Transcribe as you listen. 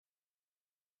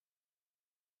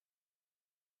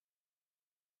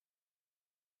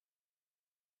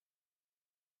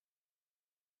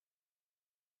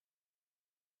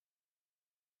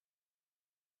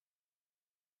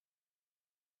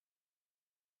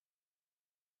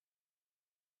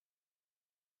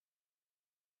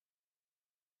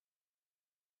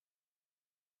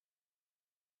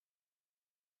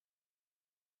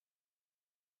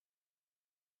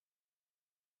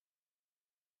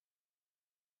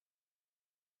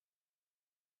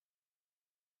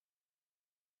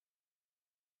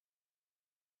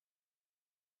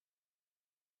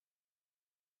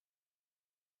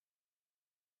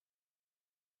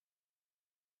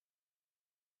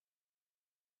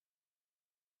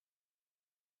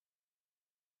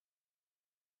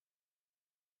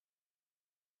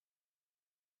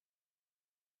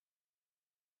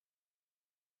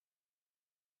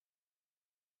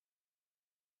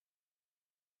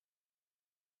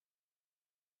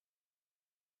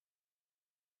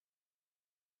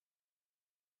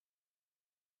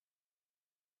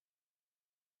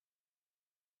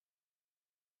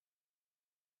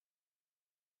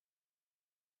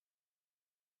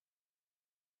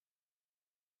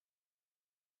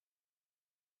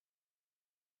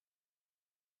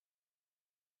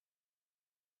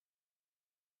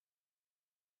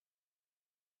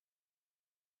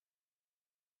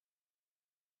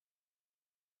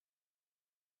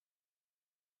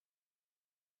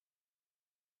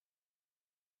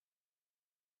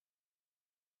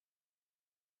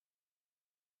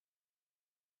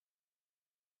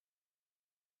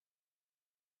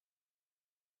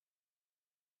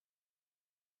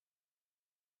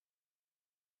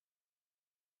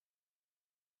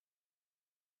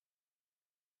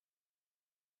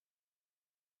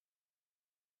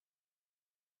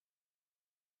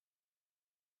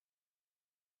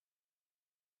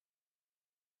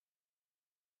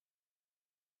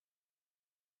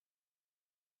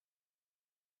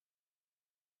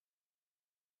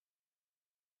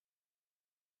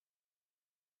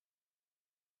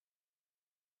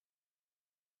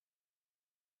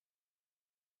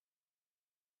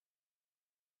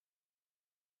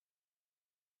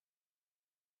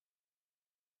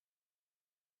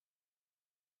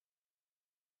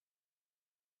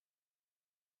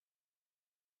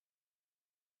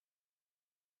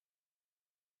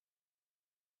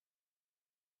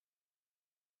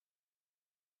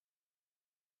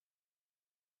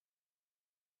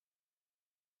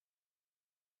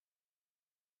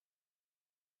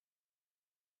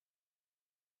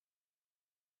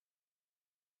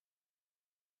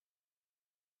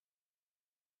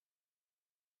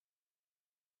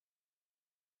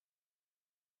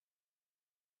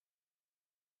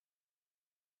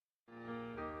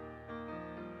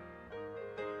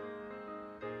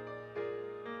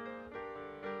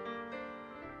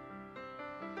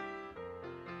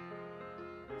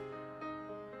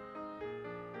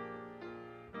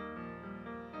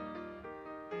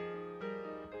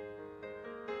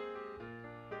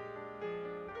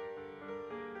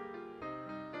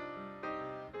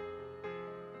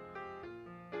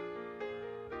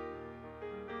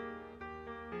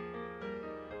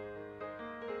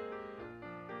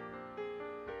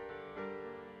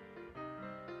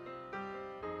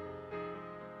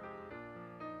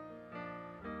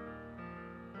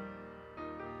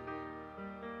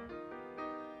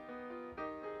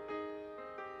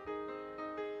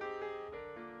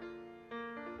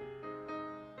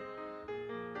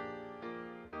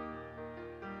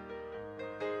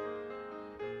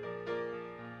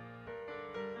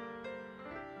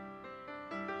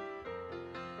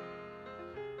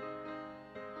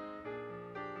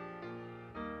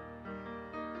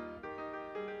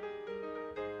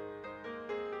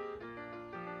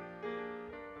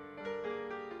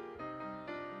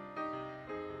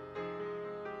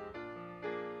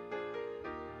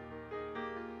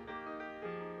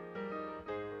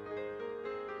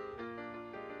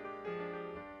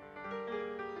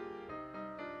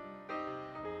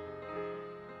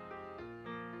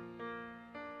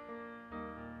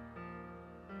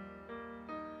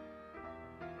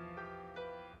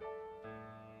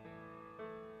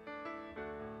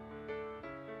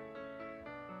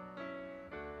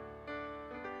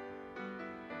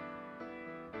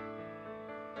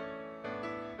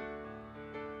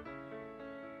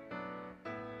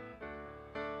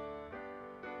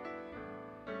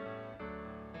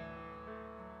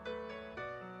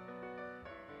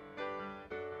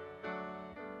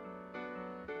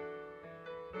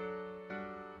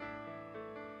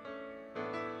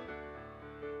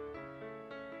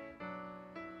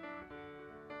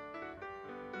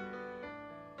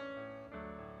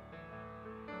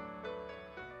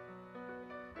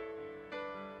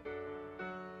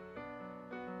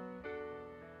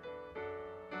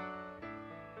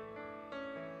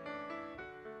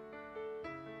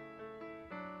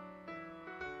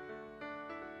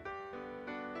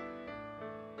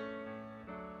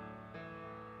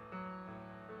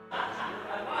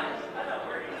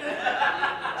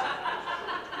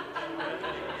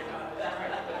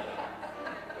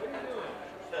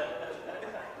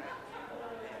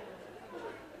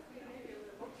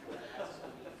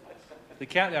the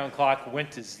countdown clock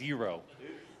went to 0.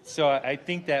 So I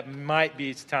think that might be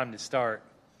it's time to start.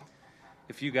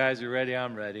 If you guys are ready,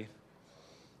 I'm ready.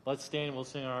 Let's stand and we'll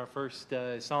sing our first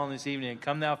song this evening.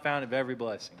 Come thou fount of every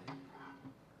blessing.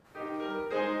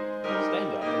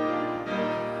 Stand up.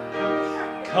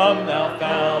 Come thou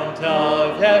fount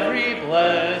of every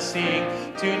blessing,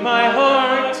 tune my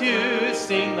heart to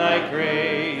sing thy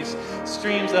grace.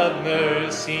 Streams of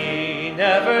mercy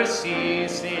never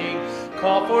ceasing,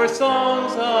 call for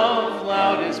songs of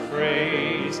loudest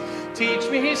praise. Teach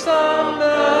me some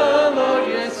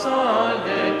melodious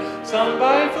sonnet, sung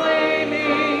by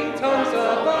flaming tongues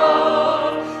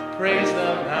above. Praise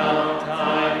the mount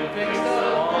I'm fixed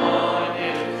upon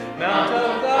it, mount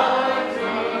of thy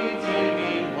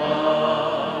redeeming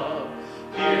love.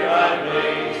 Here I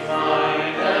raise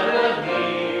mine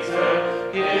Ebenezer,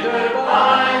 hither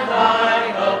by thy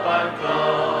help I'm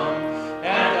come,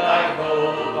 and I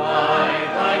hope by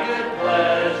thy good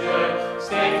pleasure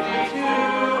safely to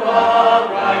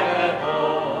arrive at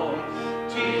home.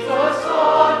 Jesus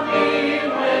sought me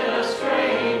when a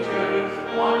stranger,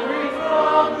 wandering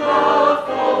from the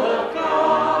fold of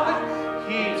God.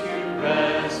 He to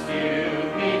rescue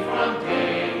me from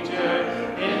danger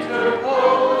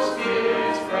interposed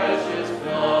his precious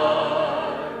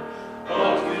blood.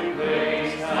 Oh, to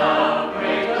grace how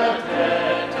great a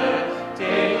debtor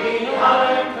daily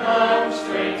I'm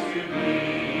constrained to be.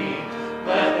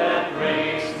 Let that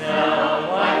grace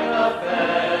now like a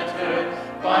fetter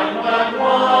bind my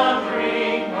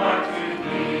wandering heart to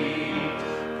thee.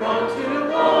 Prone to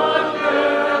wander,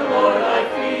 Lord, I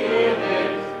feel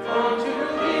it, prone to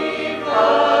leave the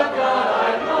God I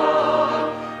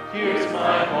love. Here's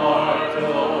my heart,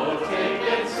 oh, take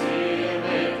and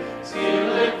seal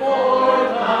it for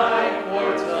thy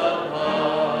courts of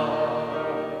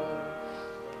love.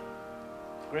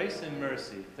 Grace and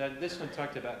mercy. This one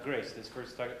talked about grace. This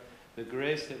first talked the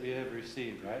grace that we have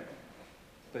received, right?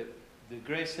 But the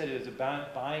grace said it was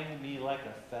about binding me like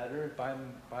a fetter,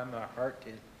 bind my heart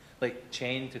like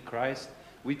chained to Christ.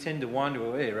 We tend to wander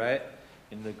away, right?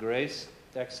 In the grace,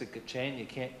 that's like a chain you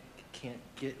can't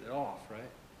get it off, right?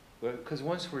 Because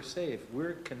once we're saved,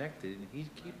 we're connected, and He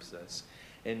keeps us.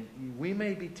 And we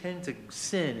may tend to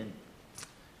sin and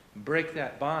break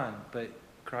that bond, but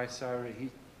Christ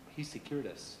already He secured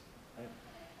us. Right?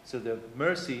 So the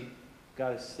mercy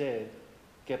God has said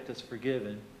kept us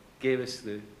forgiven, gave us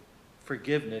the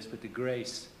forgiveness, but the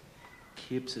grace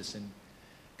keeps us. And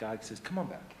God says, "Come on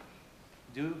back.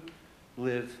 Do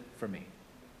live for me."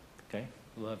 Okay?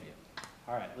 Love you.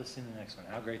 All right, let's sing the next one.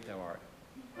 How great thou art.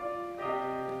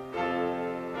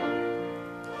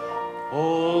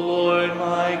 O Lord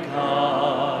my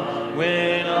God,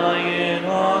 when I in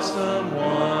awesome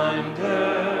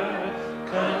wonder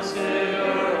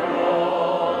consider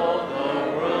all the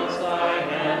worlds thy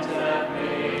hands have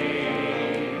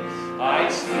made, I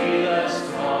see the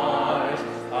stars,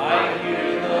 I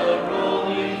hear the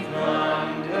rolling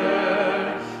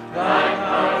thunder, thy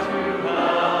power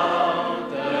throughout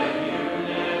the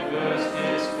universe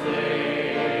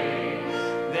display.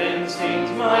 Then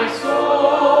sings my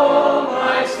soul,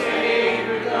 my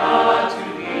Savior God,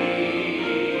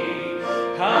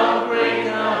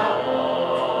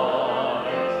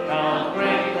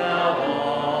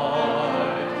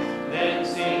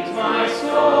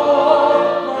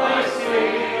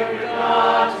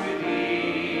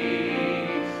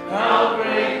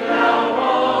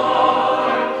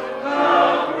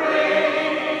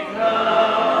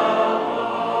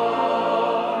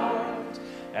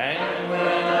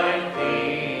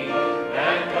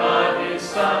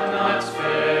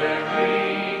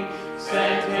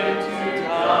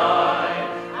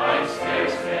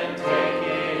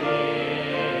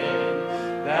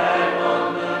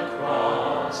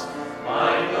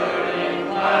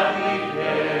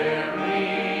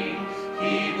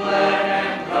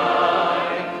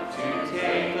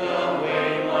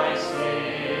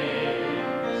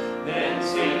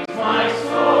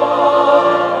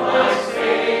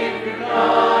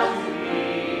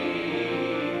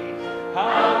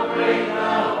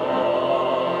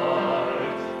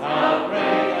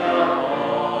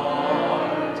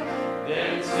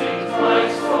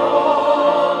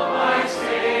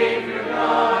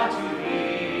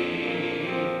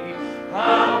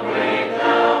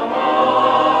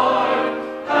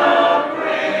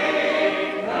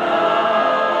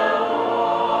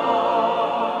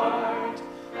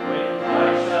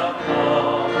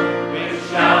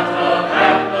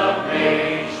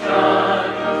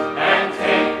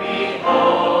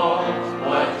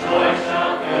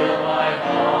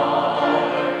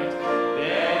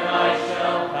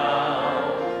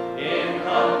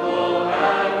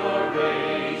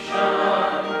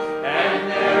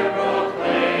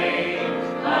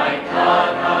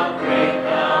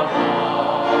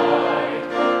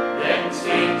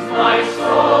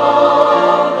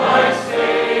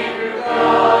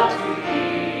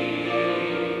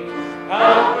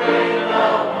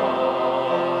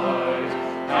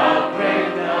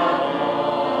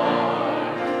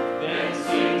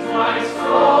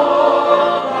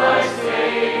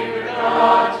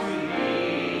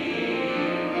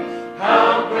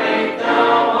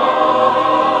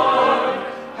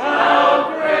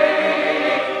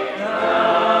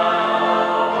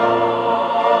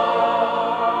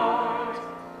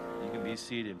 be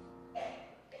seated.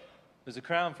 There's a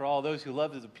crown for all those who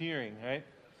love his appearing, right?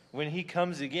 When he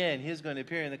comes again, he's going to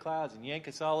appear in the clouds and yank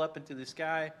us all up into the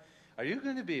sky. Are you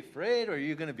going to be afraid or are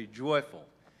you going to be joyful?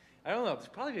 I don't know. It's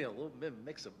probably be a little bit of a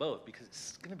mix of both because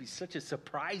it's going to be such a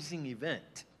surprising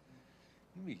event.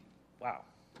 Wow.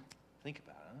 Think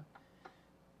about it, huh?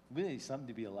 Really something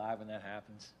to be alive when that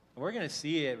happens. We're going to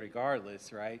see it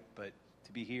regardless, right? But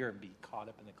to be here and be caught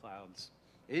up in the clouds,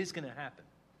 it is going to happen.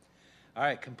 All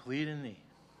right, complete in thee.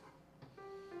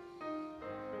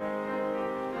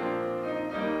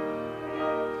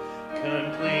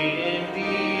 Complete in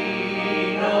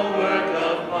thee, no work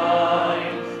of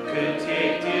mine could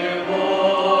take, dear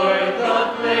Lord,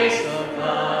 the place of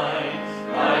thine.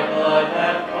 Thy blood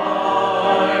hath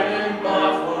pardon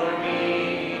bought for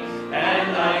me,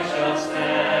 and I shall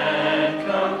stand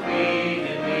complete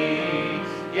in thee.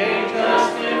 Yea,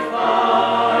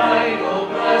 justified, O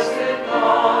blessed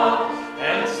God,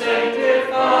 and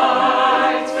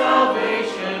sanctified,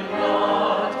 salvation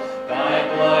wrought.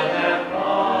 Thy blood hath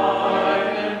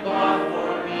pardon bought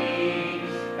for me,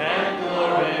 and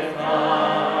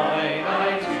glorified I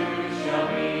too shall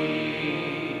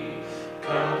be.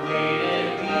 Complete in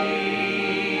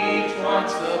thee, each want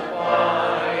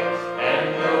supply, and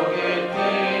no good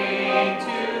thing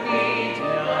to me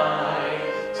deny.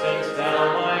 Since thou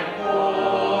my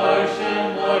portion,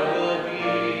 Lord, will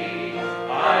be,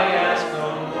 I ask no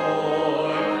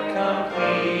more.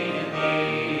 Complete in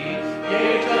thee,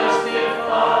 yea,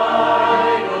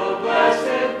 justified, O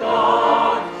blessed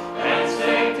God, and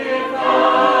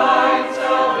sanctified,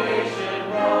 salvation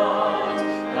wrought.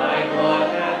 Thy blood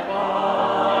hath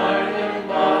pardon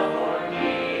bought for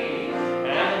me,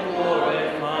 and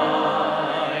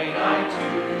glorified I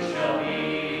too shall be.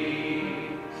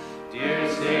 Dear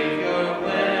Savior,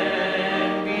 when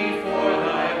before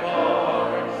thy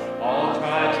bar all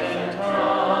tribes and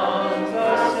tongues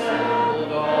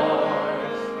assembled are,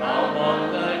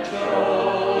 among the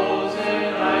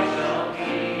chosen I shall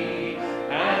be,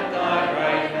 at thy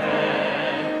right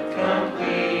hand,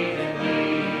 complete in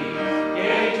thee.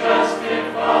 Yea,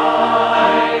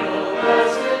 justified, O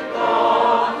blessed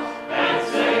God, and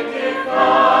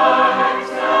sanctified,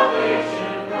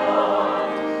 salvation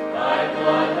wrought. Thy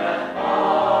blood hath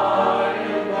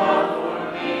pardon bought for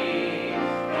me,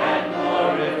 and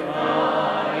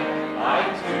glorified I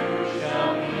too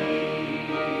shall be.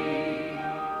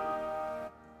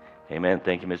 Amen.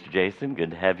 Thank you, Mr. Jason.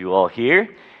 Good to have you all here.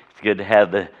 It's good to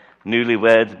have the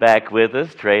newlyweds back with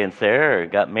us. Trey and Sarah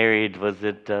got married, was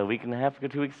it a week and a half ago,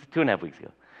 2 weeks? 2.5 weeks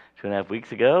ago. 2.5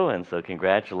 weeks ago, and so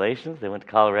congratulations. They went to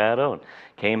Colorado and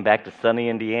came back to sunny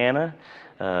Indiana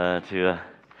to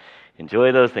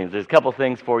enjoy those things. There's a couple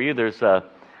things for you. There's the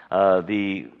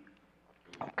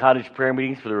cottage prayer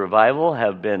meetings for the revival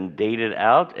have been dated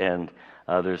out, and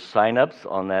there's sign-ups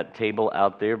on that table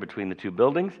out there between the two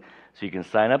buildings, so you can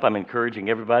sign up. I'm encouraging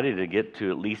everybody to get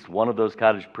to at least one of those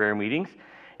cottage prayer meetings.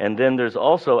 And then there's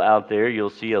also out there, you'll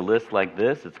see a list like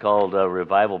this. It's called a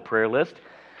Revival Prayer List.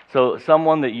 So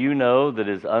someone that you know that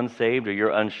is unsaved or you're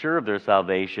unsure of their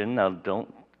salvation, now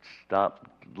don't stop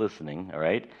listening, all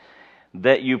right,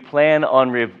 that you plan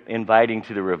on inviting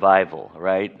to the revival,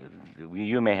 right?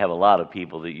 You may have a lot of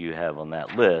people that you have on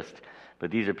that list,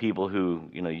 but these are people who,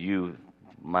 you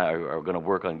are going to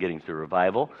work on getting to the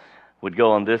revival. Would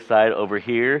go on this side over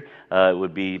here. It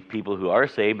would be people who are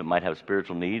saved but might have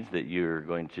spiritual needs that you're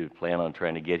going to plan on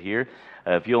trying to get here.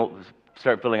 If you'll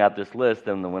start filling out this list,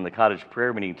 then when the cottage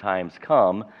prayer meeting times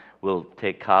come, we'll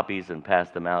take copies and pass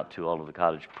them out to all of the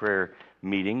cottage prayer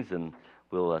meetings, and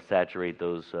we'll saturate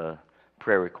those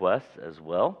prayer requests as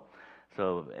well.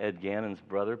 So Ed Gannon's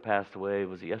brother passed away,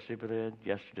 was it yesterday, Brother Ed?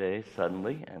 Yesterday,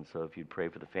 suddenly, and so if you'd pray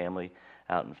for the family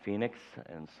out in Phoenix,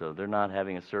 and so they're not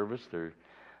having a service,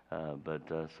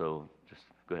 so just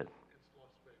go ahead.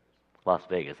 It's Las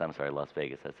Vegas. I'm sorry, Las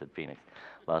Vegas. I said Phoenix.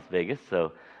 Las Vegas,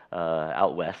 so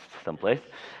out west someplace.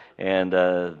 And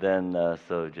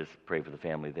so just pray for the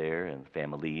family there and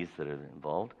families that are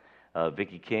involved.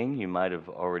 Vicki King, you might have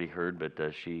already heard, but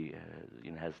she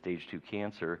has stage 2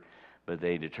 cancer, but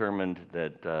they determined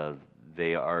that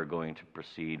they are going to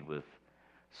proceed with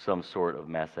some sort of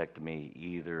mastectomy,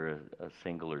 either a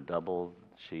single or double.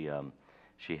 She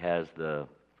has the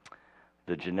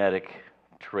genetic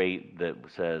trait that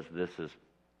says this is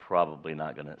probably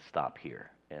not going to stop here.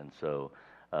 And so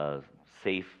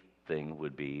safe thing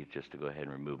would be just to go ahead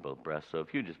and remove both breasts. So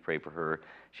if you just pray for her,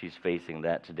 she's facing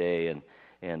that today. And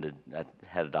And I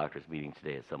had a doctor's meeting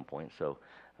today at some point, so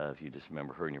if you just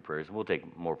remember her in your prayers. We'll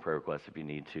take more prayer requests if you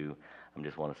need to. I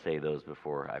just want to say those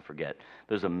before I forget.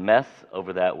 There's a mess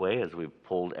over that way as we've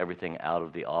pulled everything out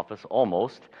of the office,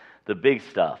 almost. The big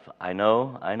stuff. I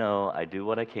know, I do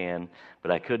what I can, but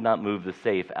I could not move the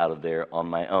safe out of there on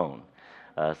my own.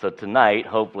 So tonight,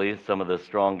 hopefully, some of the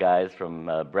strong guys from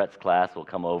Brett's class will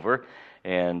come over,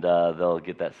 and they'll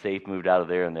get that safe moved out of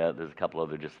there, and there's a couple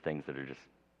other just things that are just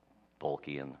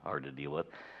bulky and hard to deal with.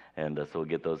 And so we'll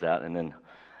get those out, and then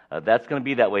that's going to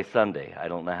be that way Sunday. I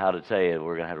don't know how to tell you.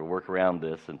 We're going to have to work around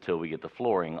this until we get the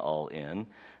flooring all in.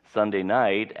 Sunday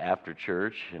night after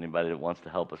church, anybody that wants to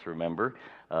help us remember,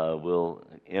 we'll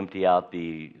empty out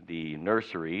the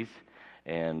nurseries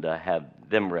and have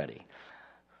them ready.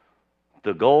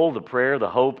 The goal, the prayer, the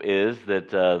hope is that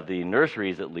the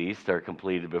nurseries at least are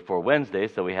completed before Wednesday,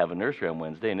 so we have a nursery on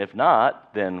Wednesday, and if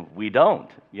not, then we don't.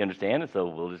 You understand? And so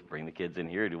we'll just bring the kids in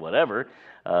here, do whatever,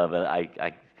 but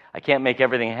I can't make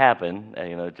everything happen.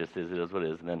 It just is what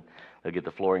it is. And then they'll get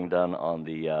the flooring done on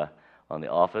the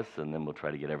office, and then we'll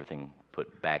try to get everything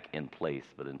put back in place.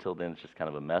 But until then, it's just kind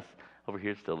of a mess. Over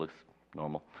here, it still looks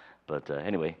normal. But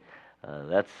anyway,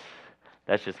 that's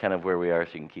just kind of where we are.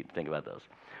 So you can think about those.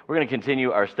 We're going to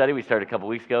continue our study. We started a couple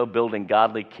weeks ago, building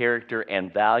godly character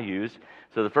and values.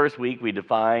 So the first week we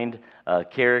defined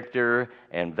character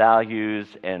and values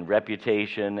and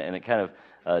reputation, and it kind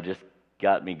of just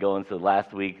got me going. So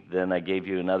last week, then I gave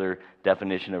you another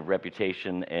definition of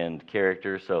reputation and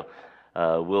character. So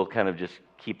we'll kind of just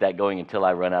keep that going until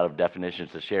I run out of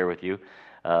definitions to share with you.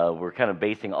 We're kind of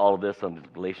basing all of this on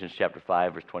Galatians chapter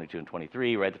 5, verse 22 and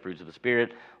 23, right? The fruits of the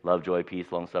Spirit, love, joy, peace,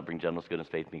 long-suffering, gentleness, goodness,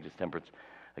 faith, meekness, temperance.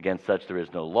 Against such there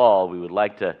is no law. We would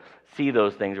like to see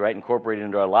those things, right, incorporated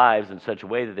into our lives in such a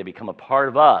way that they become a part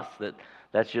of us,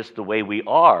 that's just the way we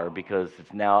are, because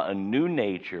it's now a new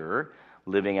nature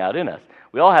living out in us.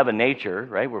 We all have a nature,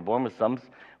 right? We're born with some,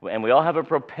 and we all have a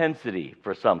propensity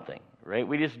for something, right?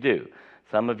 We just do.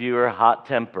 Some of you are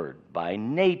hot-tempered by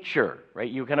nature,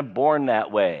 right? You were kind of born that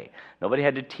way. Nobody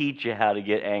had to teach you how to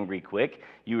get angry quick.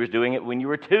 You were doing it when you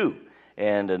were 2,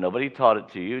 and nobody taught it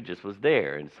to you. It just was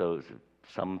there, and so it's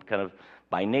some kind of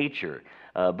by nature.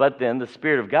 But then the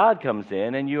Spirit of God comes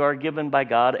in, and you are given by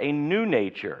God a new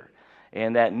nature.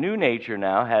 And that new nature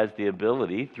now has the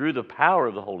ability, through the power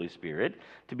of the Holy Spirit,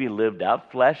 to be lived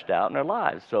out, fleshed out in our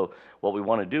lives. So what we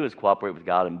want to do is cooperate with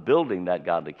God in building that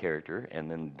godly character. And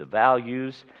then the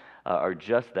values are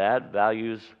just that,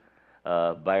 values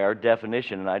by our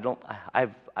definition. And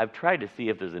I've tried to see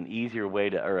if there's an easier way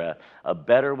to, or a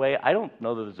better way. I don't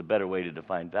know that there's a better way to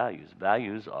define values.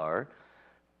 Values are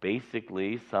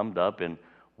basically summed up in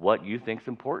what you think is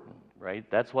important. Right?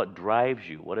 That's what drives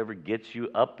you. Whatever gets you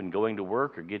up and going to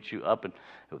work, or gets you up, and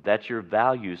that's your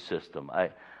value system.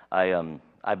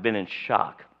 I've been in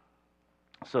shock.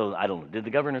 So I don't know. Did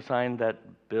the governor sign that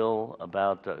bill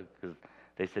about? Because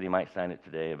they said he might sign it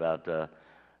today about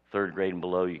third grade and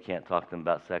below. You can't talk to them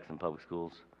about sex in public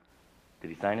schools. Did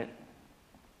he sign it?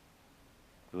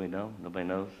 Do we know? Nobody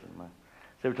knows.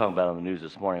 They were talking about it on the news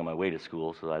this morning on my way to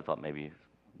school, so I thought maybe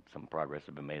some progress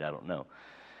had been made. I don't know.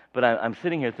 But I'm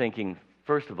sitting here thinking,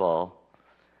 first of all,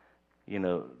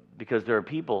 because there are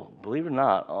people, believe it or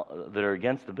not, that are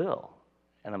against the bill.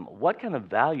 And what kind of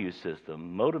value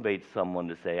system motivates someone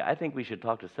to say, I think we should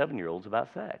talk to 7-year-olds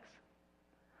about sex?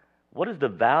 What is the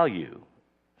value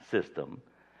system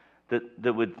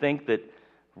that would think that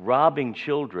robbing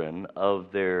children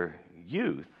of their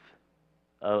youth,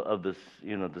 of this,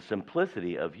 the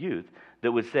simplicity of youth,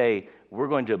 that would say, we're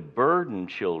going to burden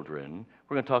children,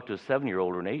 we're going to talk to a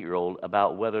 7-year-old or an 8-year-old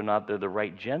about whether or not they're the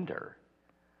right gender?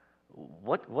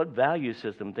 What value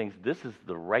system thinks this is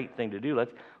the right thing to do?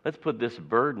 Let's put this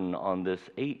burden on this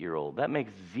 8-year-old. That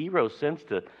makes zero sense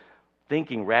to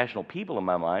thinking rational people in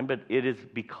my mind, but it is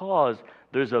because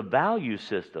there's a value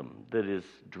system that is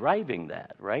driving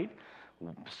that, right?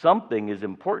 Something is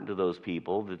important to those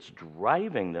people that's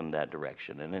driving them that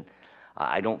direction. And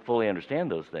I don't fully understand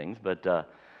those things, but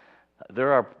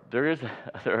there are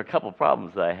a couple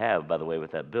problems that I have, by the way,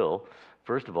 with that bill.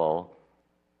 First of all,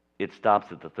 it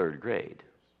stops at the 3rd grade.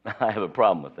 I have a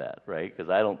problem with that, right? Because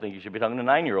I don't think you should be talking to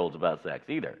 9-year-olds about sex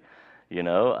either.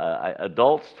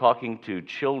 Adults talking to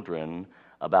children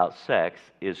about sex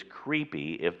is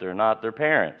creepy if they're not their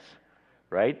parents,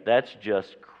 right? That's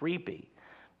just creepy.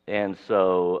 And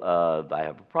so I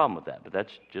have a problem with that, but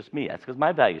that's just me. That's because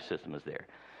my value system is there.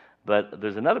 But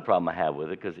there's another problem I have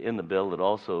with it, because in the bill it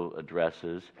also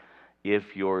addresses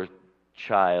if your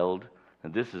child,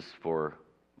 and this is for,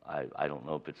 I don't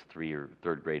know if it's 3 or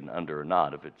 3rd grade and under or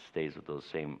not, if it stays with those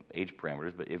same age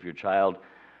parameters, but if your child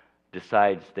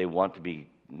decides they want to be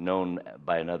known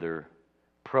by another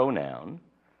pronoun,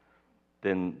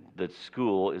 then the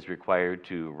school is required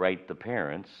to write the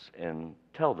parents and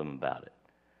tell them about it.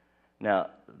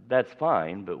 Now, that's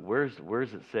fine, but where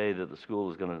does it say that the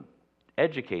school is going to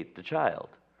educate the child?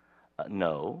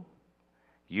 No.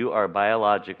 You are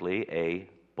biologically a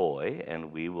boy,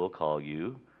 and we will call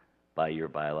you by your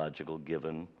biological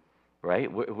given, right?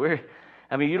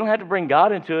 I mean, you don't have to bring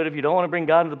God into it if you don't want to bring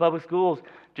God into the public schools.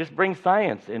 Just bring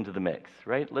science into the mix,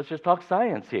 right? Let's just talk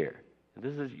science here.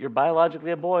 You're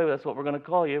biologically a boy. That's what we're going to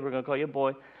call you. We're going to call you a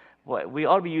boy. Boy, we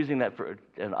ought to be using that for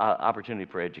an opportunity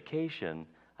for education.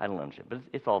 I don't understand, but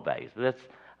it's all values. But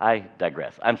I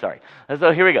digress. I'm sorry. And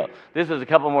so here we go. This is a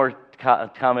couple more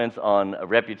comments on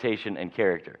reputation and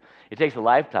character. It takes a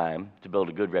lifetime to build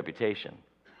a good reputation.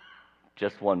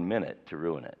 Just 1 minute to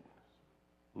ruin it.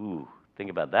 Ooh, think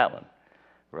about that one,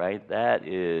 right? That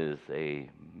is a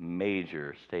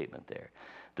major statement there.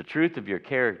 The truth of your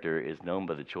character is known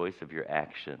by the choice of your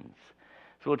actions.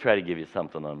 So we'll try to give you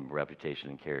something on reputation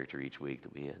and character each week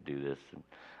that we do this. And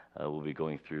we'll be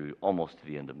going through almost to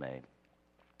the end of May.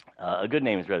 A good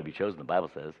name is rather to be chosen, the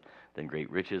Bible says, than great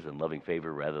riches and loving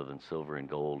favor rather than silver and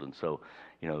gold. And so,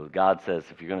 God says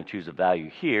if you're going to choose a value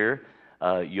here,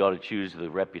 you ought to choose the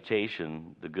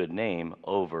reputation, the good name,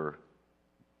 over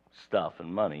stuff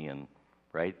and money. And,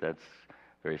 right, that's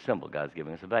very simple. God's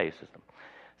giving us a value system.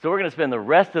 So we're going to spend the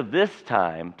rest of this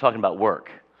time talking about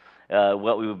work.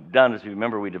 What we've done is,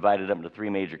 remember, we divided up into 3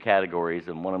 major categories,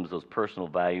 and one of them is those personal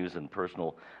values and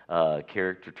personal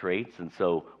character traits. And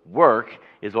so work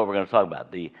is what we're going to talk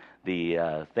about, the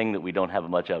thing that we don't have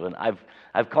much of. And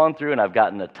I've gone through and I've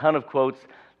gotten a ton of quotes.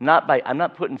 I'm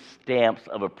not putting stamps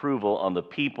of approval on the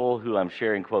people who I'm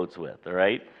sharing quotes with, all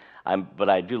right? But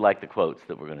I do like the quotes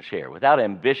that we're going to share. Without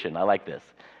ambition, I like this.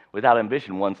 Without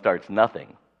ambition, one starts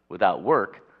nothing. Without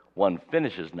work, one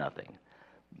finishes nothing.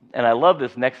 And I love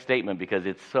this next statement because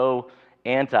it's so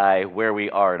anti where we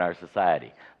are in our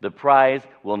society. The prize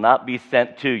will not be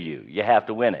sent to you. You have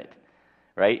to win it,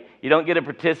 right? You don't get a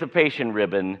participation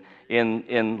ribbon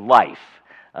in life.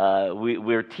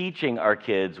 We're teaching our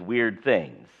kids weird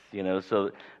things,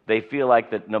 so they feel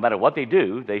like that no matter what they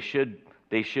do, they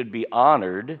should be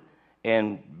honored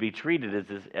and be treated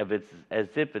as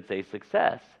if it's a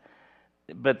success.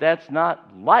 But that's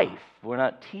not life. We're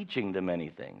not teaching them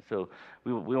anything. So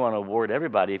we want to award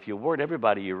everybody. If you award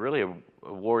everybody, you're really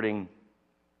awarding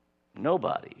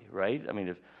nobody, right? I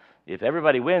mean, if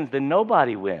everybody wins, then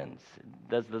nobody wins.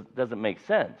 Doesn't make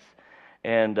sense.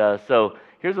 And so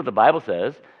here's what the Bible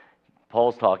says.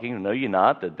 Paul's talking, know ye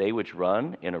not that they which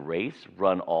run in a race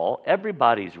run all.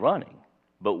 Everybody's running,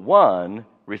 but one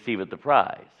receiveth the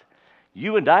prize.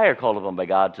 You and I are called upon by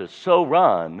God to so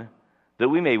run that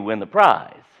we may win the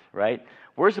prize, right?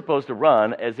 We're supposed to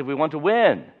run as if we want to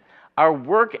win. Our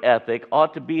work ethic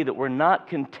ought to be that we're not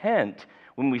content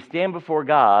when we stand before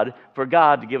God for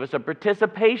God to give us a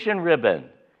participation ribbon,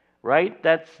 right?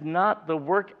 That's not the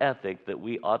work ethic that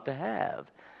we ought to have.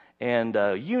 And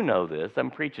you know this. I'm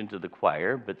preaching to the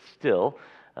choir, but still,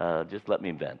 just let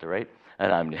me vent, all right?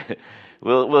 And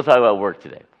we'll talk about work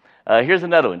today. Here's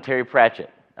another one, Terry Pratchett.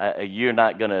 You're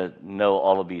not going to know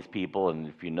all of these people, and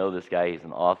if you know this guy, he's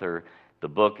an author. The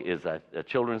book is a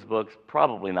children's book,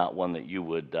 probably not one that you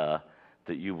would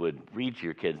read to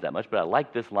your kids that much, but I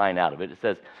like this line out of it. It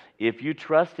says, if you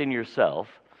trust in yourself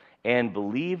and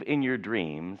believe in your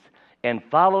dreams and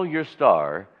follow your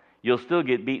star, you'll still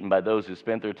get beaten by those who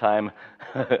spent their time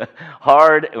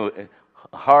hard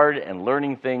and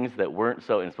learning things that weren't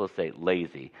so, and it's supposed to say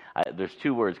lazy. There's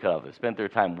 2 words cut off. They spent their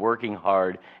time working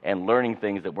hard and learning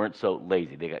things that weren't so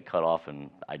lazy. They got cut off,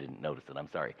 and I didn't notice it. I'm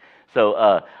sorry.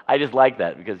 So I just like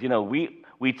that because,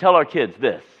 we tell our kids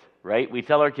this, right? We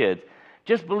tell our kids,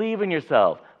 just believe in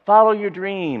yourself. Follow your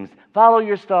dreams. Follow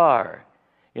your star.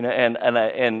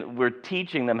 And we're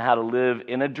teaching them how to live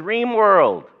in a dream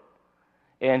world.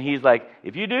 And he's like,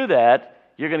 if you do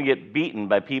that, you're going to get beaten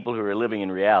by people who are living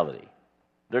in reality.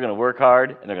 They're going to work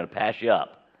hard, and they're going to pass you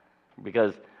up.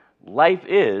 Because life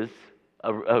is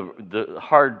the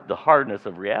hardness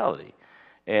of reality.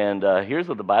 And here's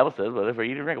what the Bible says, whatever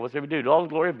you eat or drink, whatsoever you do, to all the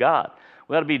glory of God.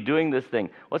 We ought to be doing this thing.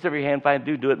 Whatsoever your hand finds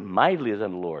to do it mightily as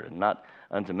unto the Lord, and not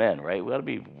unto men, right? We ought to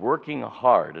be working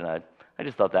hard. And I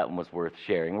just thought that one was worth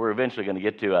sharing. We're eventually going to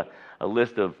get to a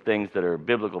list of things that are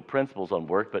biblical principles on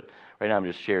work, but right now I'm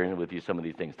just sharing with you some of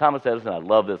these things. Thomas Edison, I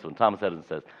love this one. Thomas Edison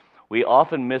says, we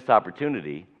often miss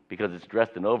opportunity because it's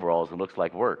dressed in overalls and looks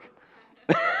like work.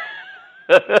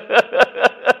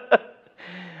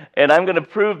 And I'm going to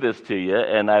prove this to you,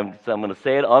 and so I'm going to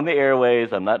say it on the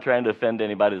airways. I'm not trying to offend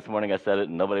anybody. This morning I said it,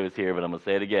 and nobody was here, but I'm going to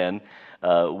say it again.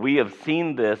 We have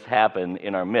seen this happen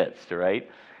in our midst, right?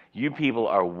 You people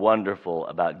are wonderful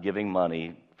about giving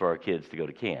money for our kids to go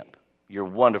to camp. You're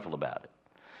wonderful about it.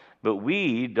 But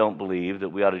we don't believe that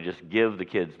we ought to just give the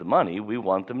kids the money. We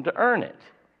want them to earn it,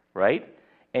 right?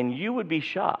 And you would be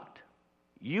shocked.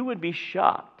 You would be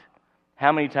shocked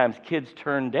how many times kids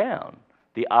turn down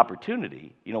the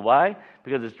opportunity. You know why?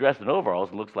 Because it's dressed in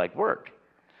overalls and looks like work.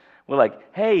 We're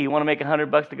like, hey, you want to make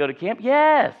 $100 to go to camp?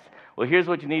 Yes. Well, here's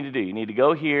what you need to do. You need to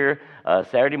go here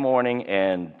Saturday morning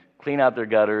and clean out their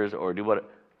gutters or do what?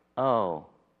 Oh.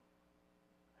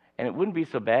 And it wouldn't be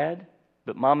so bad,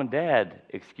 but mom and dad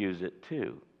excuse it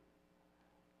too.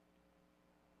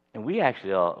 And we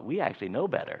actually know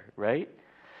better, right?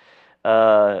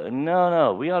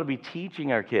 No. We ought to be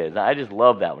teaching our kids. I just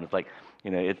love that one. It's like,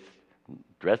 it's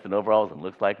dressed in overalls and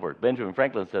looks like work. Benjamin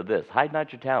Franklin said this, hide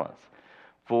not your talents,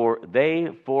 for they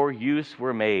for use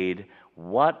were made.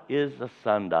 What is a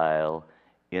sundial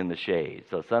in the shade?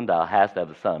 So a sundial has to have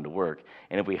the sun to work.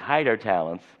 And if we hide our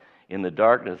talents in the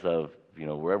darkness of,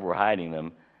 wherever we're hiding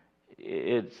them,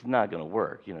 it's not going to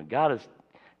work.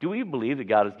 Do we believe that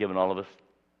God has given all of us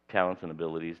talents and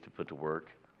abilities to put to work?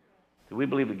 Do we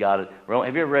believe that God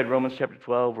have you ever read Romans chapter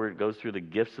 12 where it goes through the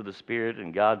gifts of the Spirit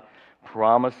and God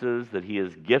promises that He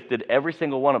has gifted every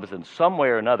single one of us in some way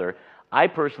or another? I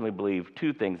personally believe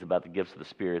two things about the gifts of the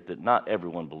Spirit that not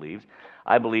everyone believes.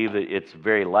 I believe that it's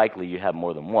very likely you have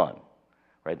more than one.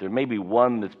 Right? There may be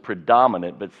one that's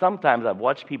predominant, but sometimes I've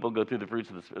watched people go through the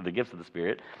fruits of the gifts of the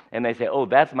Spirit, and they say, oh,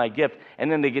 that's my gift,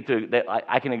 and then they get to,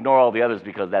 I can ignore all the others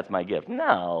because that's my gift.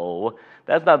 No,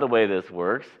 that's not the way this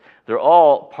works. They're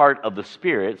all part of the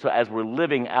Spirit, so as we're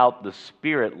living out the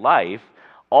Spirit life,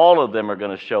 all of them are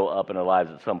going to show up in our lives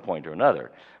at some point or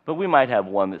another. But we might have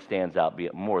one that stands out, be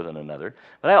it more than another.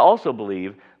 But I also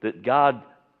believe that God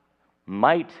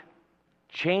might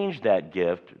change that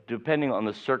gift depending on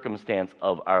the circumstance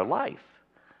of our life.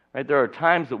 Right? There are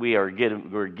times that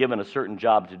we're given a certain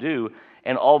job to do,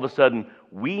 and all of a sudden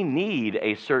we need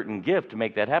a certain gift to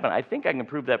make that happen. I think I can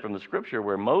prove that from the Scripture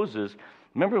where Moses,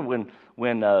 remember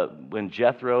when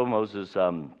Jethro, Moses'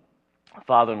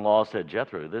 father-in-law, said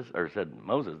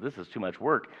Moses, this is too much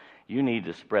work. You need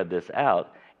to spread this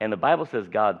out. And the Bible says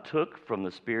God took from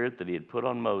the Spirit that He had put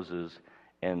on Moses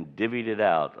and divvied it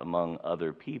out among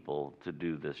other people to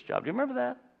do this job. Do you remember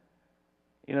that?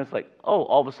 It's like, oh,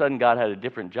 all of a sudden God had a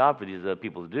different job for these other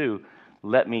people to do.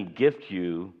 Let me gift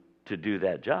you to do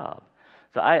that job.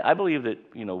 So I believe that,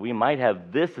 we might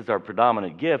have this as our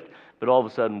predominant gift, but all of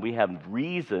a sudden we have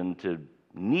reason to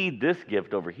need this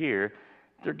gift over here.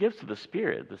 They're gifts of the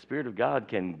Spirit. The Spirit of God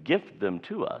can gift them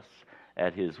to us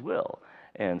at His will.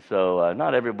 And so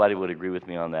not everybody would agree with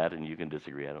me on that, and you can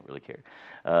disagree. I don't really care.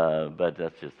 But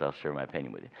I'll share my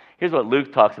opinion with you. Here's what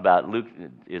Luke talks about. Luke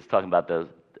is talking about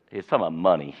he's talking about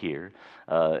money here.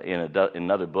 In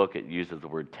another book, it uses the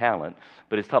word talent,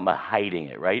 but it's talking about hiding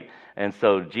it, right? And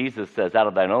so Jesus says, out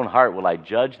of thine own heart will I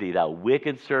judge thee, thou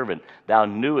wicked servant. Thou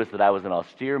knewest that I was an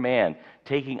austere man,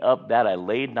 taking up that I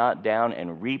laid not down,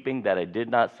 and reaping that I did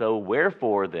not sow.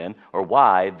 Wherefore then, or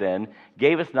why then,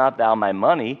 gavest not thou my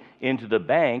money into the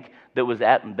bank,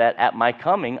 that at my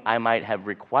coming I might have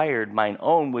required mine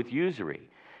own with usury?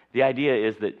 The idea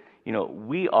is that,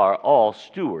 we are all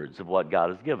stewards of what God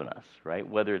has given us, right?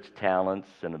 Whether it's talents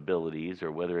and abilities,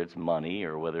 or whether it's money,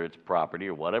 or whether it's property,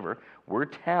 or whatever, we're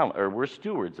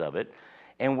stewards of it,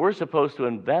 and we're supposed to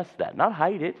invest that, not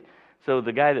hide it. So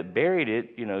the guy that buried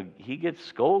it, he gets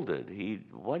scolded.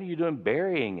 What are you doing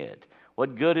burying it?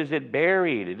 What good is it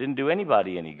buried? It didn't do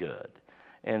anybody any good.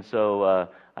 And so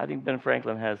I think Ben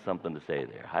Franklin has something to say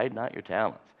there. Hide not your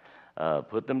talents.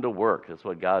 Put them to work. That's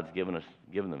what God's given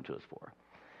them to us for.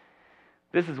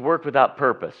 This is work without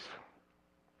purpose.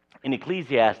 In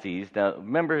Ecclesiastes, now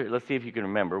remember, let's see if you can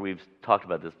remember, we've talked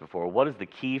about this before. What is the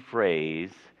key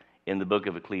phrase in the book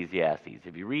of Ecclesiastes?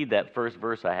 If you read that first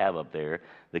verse I have up there,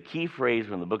 the key phrase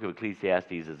from the book of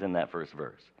Ecclesiastes is in that first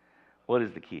verse. What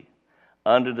is the key?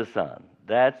 Under the sun.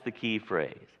 That's the key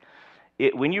phrase.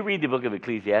 When you read the book of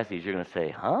Ecclesiastes, you're going to say,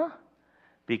 huh?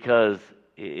 Because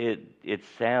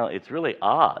it's really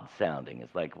odd sounding.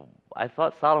 It's like, I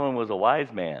thought Solomon was a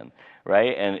wise man,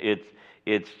 right? And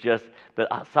it's just,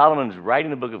 but Solomon's writing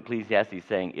the book of Ecclesiastes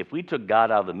saying, if we took God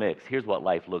out of the mix, here's what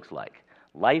life looks like.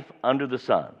 Life under the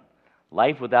sun,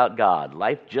 life without God,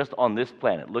 life just on this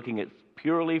planet, looking at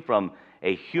purely from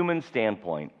a human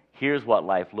standpoint, here's what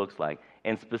life looks like,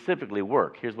 and specifically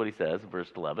work. Here's what he says,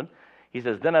 verse 11. He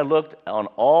says, then I looked on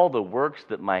all the works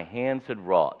that my hands had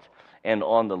wrought, and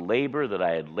on the labor that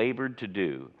I had labored to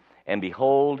do, And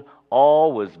behold,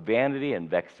 all was vanity and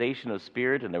vexation of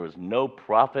spirit, and there was no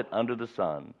profit under the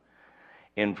sun.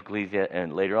 In Ecclesiastes,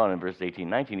 and later on in verse 18,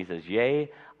 19, he says, Yea,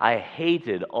 I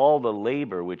hated all the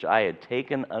labor which I had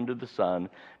taken under the sun,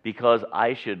 because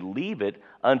I should leave it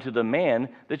unto the man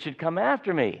that should come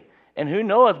after me. And who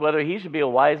knoweth whether he should be a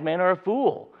wise man or a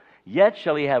fool? Yet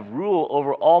shall he have rule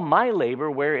over all my labor,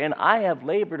 wherein I have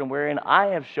labored, and wherein I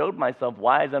have showed myself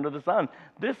wise under the sun.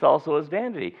 This also is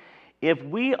vanity. If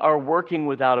we are working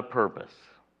without a purpose,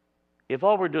 if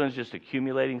all we're doing is just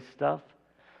accumulating stuff,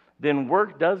 then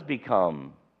work does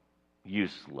become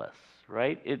useless,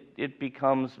 right? It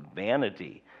becomes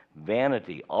vanity.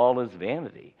 Vanity. All is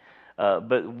vanity.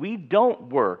 But we don't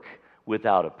work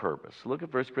without a purpose. Look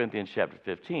at 1 Corinthians chapter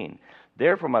 15.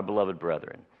 Therefore, my beloved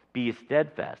brethren, be ye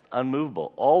steadfast,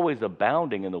 unmovable, always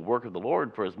abounding in the work of the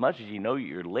Lord, for as much as ye know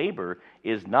your labor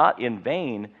is not in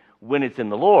vain when it's in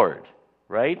the Lord,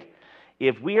 right?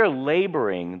 If we are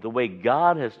laboring the way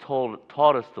God has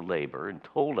taught us to labor and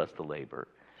told us to labor,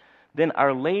 then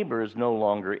our labor is no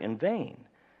longer in vain.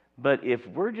 But if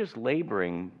we're just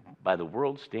laboring by the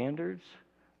world's standards,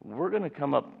 we're going to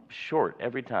come up short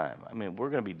every time. I mean, we're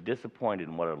going to be disappointed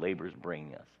in what our labor is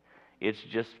bringing us. It's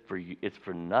just it's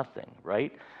for nothing,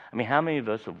 right? I mean, how many of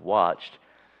us have watched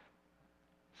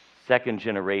second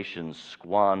generations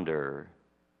squander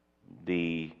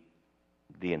the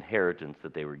inheritance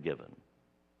that they were given?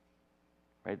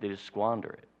 Right? They just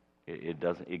squander it.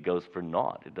 It goes for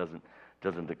naught. It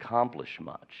doesn't accomplish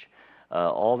much.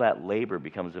 All that labor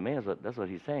becomes a man. That's what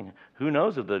he's saying. Who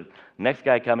knows if the next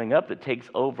guy coming up that takes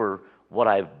over what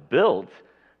I've built,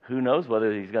 who knows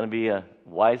whether he's going to be a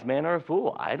wise man or a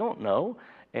fool? I don't know.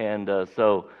 And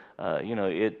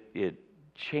it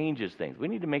changes things. We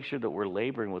need to make sure that we're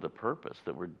laboring with a purpose,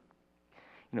 that we're,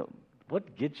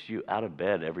 what gets you out of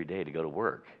bed every day to go to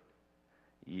work?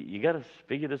 You got to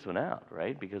figure this one out,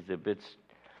 right? Because if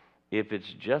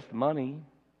it's just money,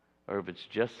 or if it's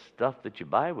just stuff that you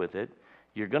buy with it,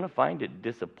 you're going to find it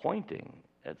disappointing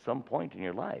at some point in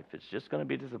your life. It's just going to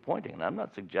be disappointing. And I'm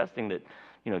not suggesting that,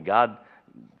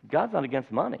 God's not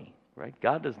against money, right?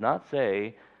 God does not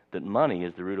say that money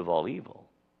is the root of all evil.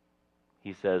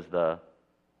 He says the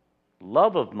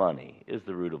love of money is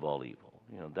the root of all evil.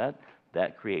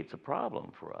 That creates a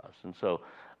problem for us. And so,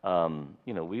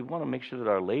 we want to make sure that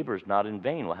our labor is not in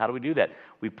vain. Well, how do we do that?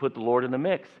 We put the Lord in the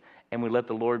mix, and we let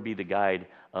the Lord be the guide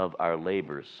of our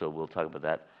labors. So we'll talk about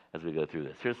that as we go through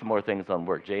this. Here's some more things on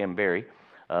work. J.M. Barrie,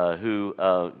 who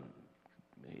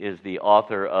is the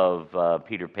author of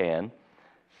Peter Pan.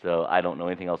 So I don't know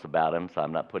anything else about him, so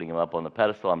I'm not putting him up on the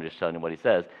pedestal. I'm just telling you what he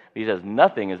says. He says,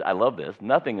 I love this,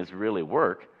 nothing is really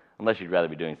work unless you'd rather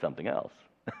be doing something else.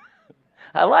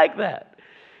 I like that.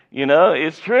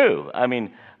 It's true. I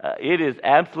mean, it is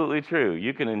absolutely true.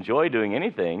 You can enjoy doing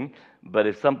anything, but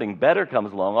if something better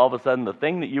comes along, all of a sudden the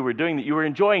thing that you were doing that you were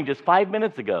enjoying just 5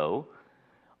 minutes ago,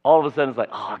 all of a sudden it's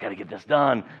like, I got to get this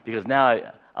done because now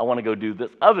I want to go do this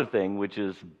other thing, which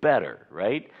is better,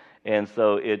 right? And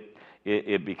so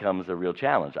it becomes a real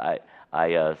challenge.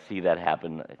 I see that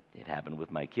happen. It happened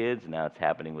with my kids. Now it's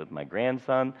happening with my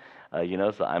grandson.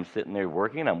 So I'm sitting there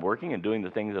working and doing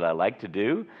the things that I like to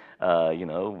do.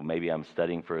 Maybe I'm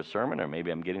studying for a sermon, or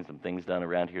maybe I'm getting some things done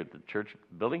around here at the church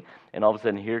building. And all of a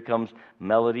sudden, here comes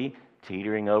Melody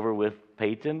teetering over with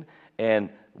Peyton. And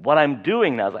what I'm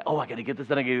doing now is like, I got to get this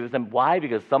done. I got to get this done. Why?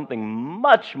 Because something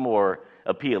much more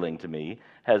appealing to me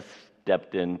has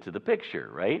stepped into the picture,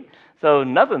 right? So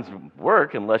nothing's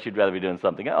work unless you'd rather be doing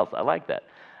something else. I like that.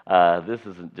 This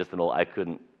isn't just I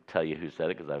couldn't tell you who said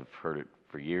it because I've heard it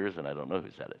for years and I don't know who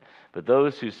said it. But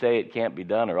those who say it can't be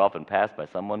done are often passed by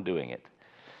someone doing it.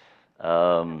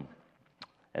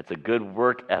 It's a good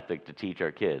work ethic to teach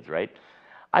our kids, right?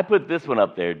 I put this one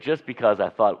up there just because I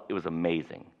thought it was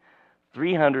amazing.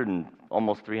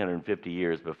 Almost 350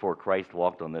 years before Christ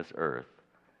walked on this earth,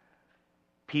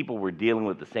 people were dealing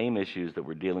with the same issues that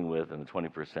we're dealing with in the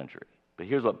 21st century. But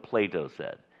here's what Plato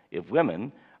said. If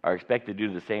women are expected to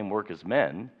do the same work as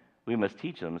men, we must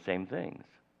teach them the same things.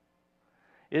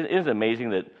 It is amazing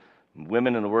that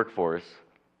women in the workforce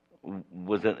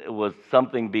was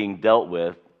something being dealt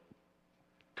with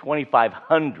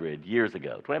 2,500 years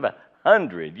ago.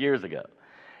 2,500 years ago.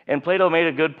 And Plato made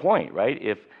a good point, right?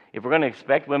 If we're going to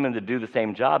expect women to do the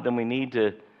same job, then we need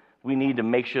to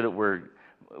make sure that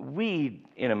we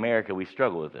in America, we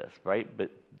struggle with this, right?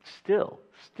 But still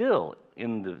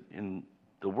in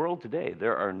the world today,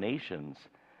 there are nations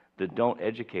that don't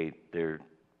educate their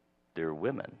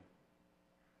women.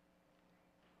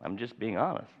 I'm just being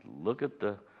honest. Look at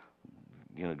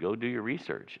go do your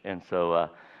research. And so,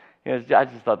 I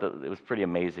just thought that it was pretty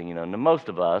amazing. And most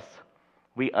of us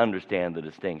we understand the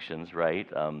distinctions, right?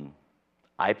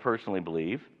 I personally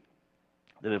believe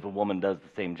that if a woman does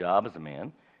the same job as a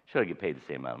man, she ought to get paid the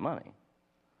same amount of money.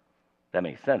 That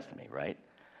makes sense to me, right?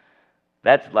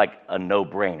 That's like a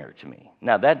no-brainer to me.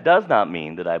 Now, that does not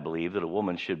mean that I believe that a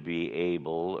woman should be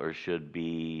able or should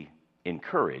be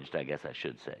encouraged, I guess I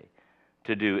should say,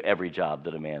 to do every job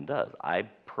that a man does. I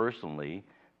personally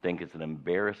think it's an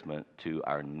embarrassment to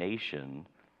our nation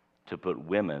to put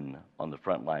women on the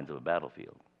front lines of a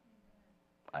battlefield.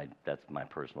 That's my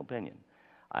personal opinion.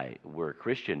 We're a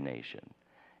Christian nation,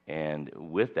 and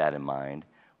with that in mind,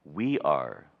 we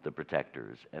are the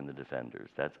protectors and the defenders.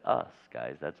 That's us,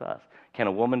 guys. That's us. Can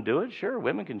a woman do it? Sure,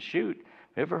 women can shoot.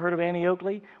 Have you ever heard of Annie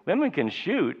Oakley? Women can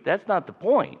shoot. That's not the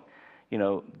point.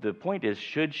 The point is,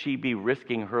 should she be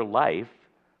risking her life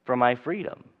for my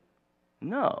freedom?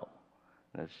 No.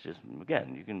 That's just,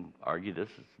 again, you can argue this.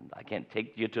 I can't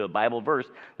take you to a Bible verse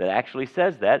that actually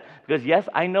says that, because yes,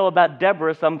 I know about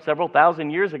Deborah several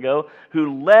thousand years ago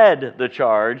who led the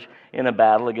charge in a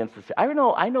battle against the. I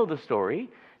know the story.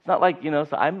 It's not like,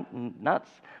 so I'm nuts,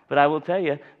 but I will tell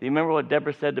you, do you remember what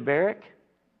Deborah said to Barak?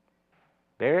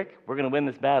 Barak, we're going to win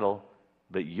this battle,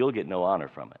 but you'll get no honor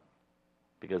from it.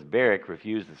 Because Barak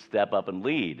refused to step up and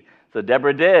lead. So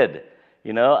Deborah did.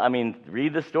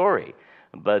 Read the story.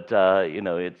 But,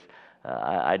 it's,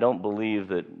 I don't believe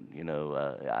that,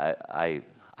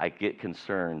 I get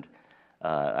concerned.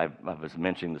 I was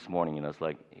mentioning this morning, it's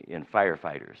like in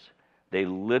firefighters. They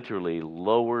literally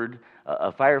lowered,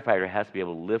 a firefighter has to be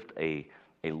able to lift a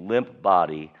limp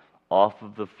body off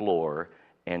of the floor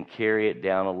and carry it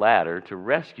down a ladder to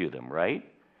rescue them, right?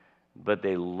 But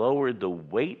they lowered the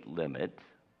weight limit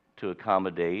to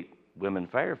accommodate women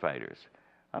firefighters.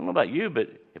 I don't know about you, but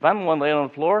if I'm the one laying on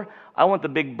the floor, I want the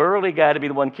big burly guy to be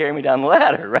the one carrying me down the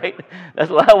ladder, right? That's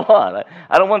what I want.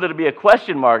 I don't want there to be a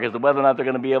question mark as to whether or not they're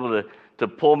going to be able to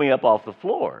pull me up off the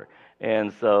floor.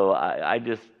 And so I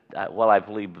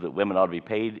believe that women ought to be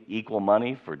paid equal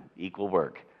money for equal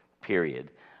work, period.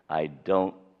 I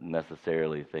don't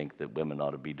necessarily think that women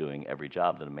ought to be doing every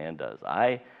job that a man does.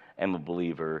 I am a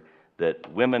believer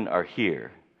that women are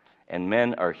here and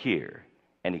men are here,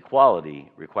 and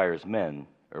equality requires men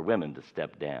or women to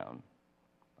step down.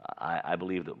 I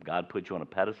believe that God put you on a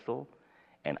pedestal,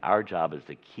 and our job is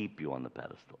to keep you on the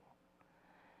pedestal.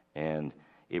 And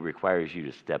it requires you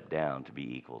to step down to be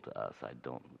equal to us. I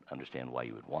don't understand why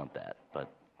you would want that, but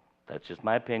that's just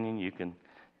my opinion. You can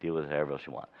deal with it however else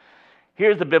you want.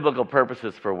 Here's the biblical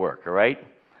purposes for work, all right?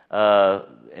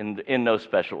 In no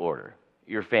special order.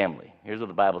 Your family. Here's what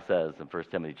the Bible says in 1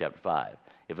 Timothy chapter 5.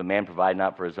 If a man provide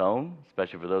not for his own,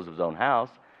 especially for those of his own house,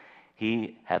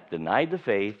 he hath denied the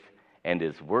faith and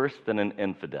is worse than an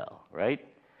infidel, right?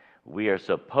 We are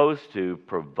supposed to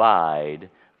provide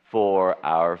for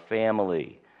our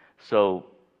family. So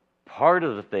part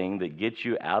of the thing that gets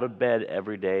you out of bed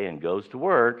every day and go to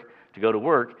work,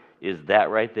 is that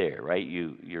right there, right?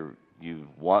 You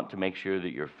want to make sure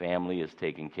that your family is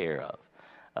taken care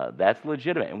of. That's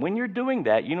legitimate. And when you're doing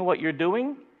that, you know what you're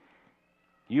doing?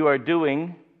 You are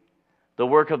doing the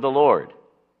work of the Lord,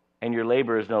 and your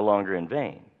labor is no longer in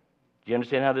vain. Do you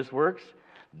understand how this works?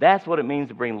 That's what it means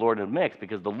to bring the Lord into the mix,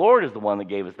 because the Lord is the one that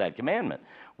gave us that commandment.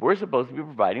 We're supposed to be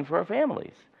providing for our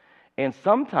families. And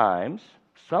sometimes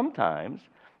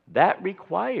that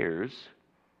requires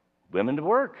women to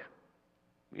work.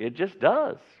 It just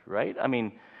does, right?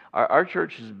 Our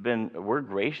church we're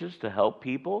gracious to help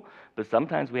people, but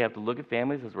sometimes we have to look at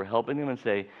families as we're helping them and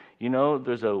say,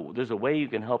 there's a way you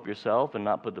can help yourself and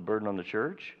not put the burden on the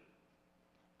church.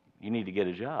 You need to get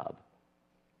a job,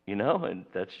 and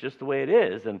that's just the way it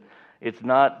is. And it's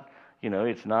not,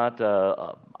 it's not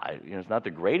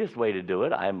the greatest way to do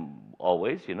it. I'm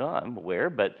always, I'm aware,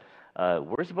 but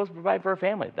we're supposed to provide for our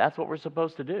family. That's what we're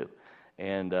supposed to do,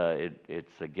 and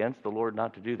it's against the Lord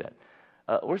not to do that.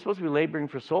 We're supposed to be laboring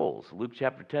for souls. Luke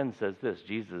chapter 10 says this.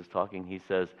 Jesus is talking. He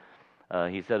said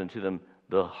unto them,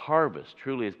 the harvest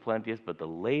truly is plenteous, but the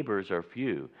laborers are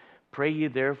few. Pray ye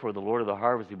therefore the Lord of the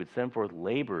harvest, he would send forth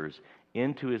laborers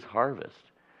into his harvest.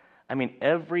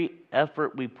 Every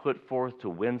effort we put forth to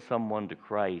win someone to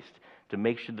Christ, to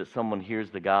make sure that someone hears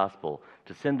the gospel,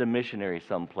 to send a missionary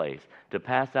someplace, to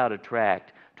pass out a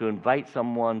tract, to invite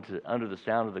someone to under the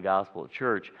sound of the gospel at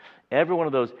church, every one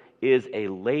of those is a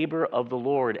labor of the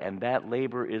Lord, and that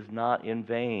labor is not in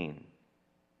vain.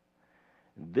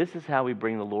 This is how we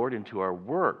bring the Lord into our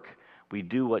work. We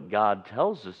do what God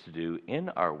tells us to do in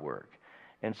our work.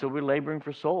 And so we're laboring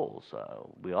for souls.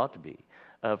 We ought to be.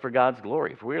 For God's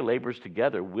glory. For we are laborers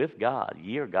together with God.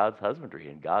 Ye are God's husbandry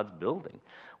and God's building.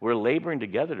 We're laboring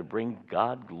together to bring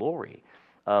God glory.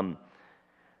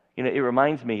 It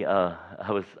reminds me. I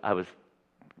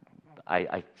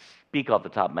speak off the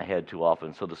top of my head too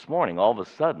often. So this morning, all of a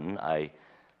sudden, I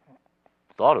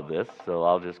thought of this. So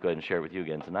I'll just go ahead and share it with you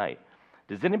again tonight.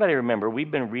 Does anybody remember?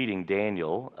 We've been reading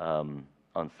Daniel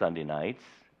on Sunday nights.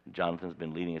 Jonathan's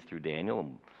been leading us through Daniel,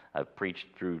 and I've preached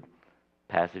through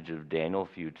passage of Daniel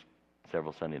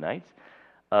several Sunday nights.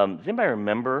 Does anybody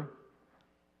remember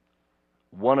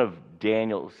one of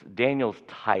Daniel's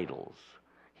titles?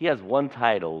 He has one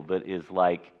title that is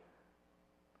like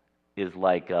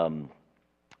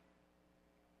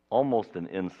almost an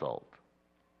insult,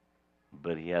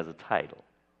 but he has a title.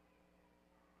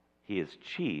 He is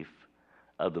chief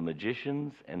of the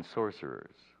magicians and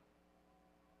sorcerers.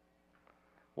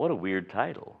 What a weird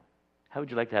title. How would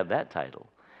you like to have that title?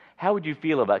 How would you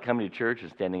feel about coming to church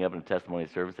and standing up in a testimony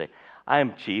service and say, I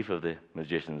am chief of the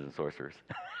magicians and sorcerers?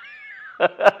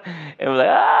 And we're like,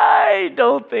 I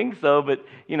don't think so, but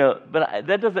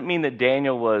that doesn't mean that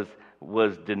Daniel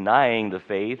was denying the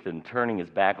faith and turning his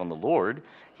back on the Lord.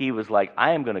 He was like,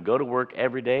 I am going to go to work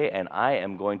every day, and I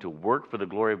am going to work for the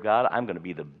glory of God. I'm going to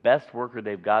be the best worker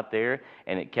they've got there,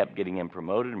 and it kept getting him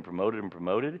promoted and promoted and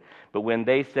promoted. But when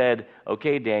they said,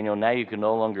 okay, Daniel, now you can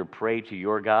no longer pray to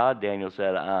your God, Daniel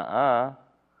said,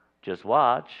 just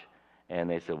watch. And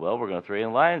they said, well, we're going to throw you in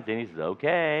the lion's den. He says,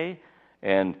 okay.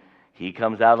 And he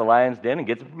comes out of the lion's den and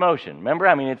gets a promotion. Remember?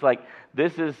 I mean, it's like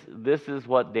this is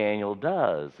what Daniel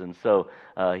does. And so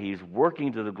he's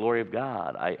working to the glory of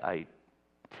God.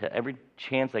 Every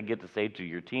chance I get to say to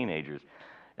your teenagers,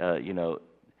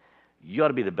 you ought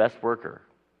to be the best worker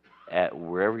at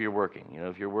wherever you're working.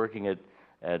 If you're working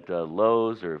at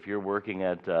Lowe's, or if you're working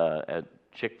at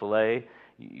Chick-fil-A,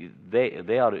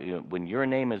 they ought to. When your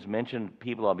name is mentioned,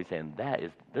 people ought to be saying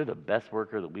they're the best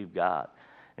worker that we've got.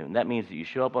 And that means that you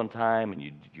show up on time, and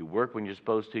you work when you're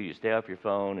supposed to. You stay off your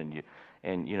phone,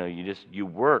 and you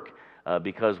work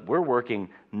because we're working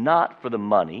not for the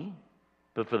money,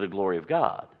 but for the glory of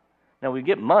God. Now we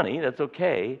get money, that's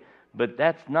okay, but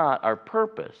that's not our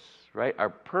purpose, right? Our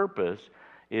purpose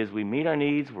is we meet our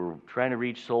needs, we're trying to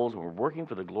reach souls, and we're working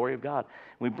for the glory of God.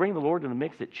 We bring the Lord in the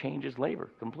mix, it changes labor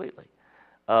completely.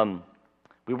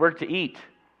 We work to eat.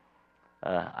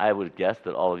 I would guess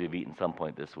that all of you have eaten some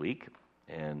point this week,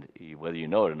 and whether you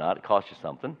know it or not, it costs you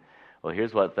something. Well,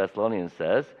 here's what Thessalonians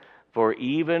says: for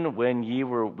even when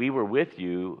we were with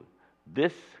you,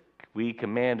 this we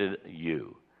commanded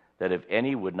you, that if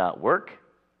any would not work,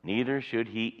 neither should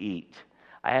he eat.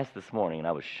 I asked this morning, and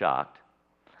I was shocked,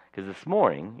 because this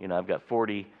morning, I've got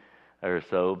 40 or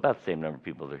so, about the same number of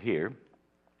people that are here,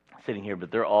 sitting here,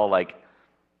 but they're all like,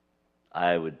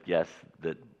 I would guess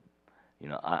that,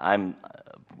 I'm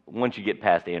once you get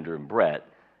past Andrew and Brett,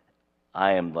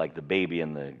 I am like the baby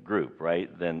in the group, right?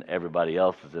 Then everybody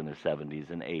else is in their 70s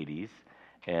and 80s,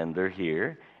 and they're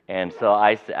here. And so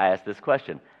I asked this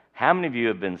question: how many of you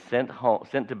have been sent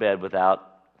to bed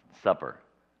without supper?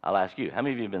 I'll ask you. How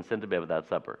many of you have been sent to bed without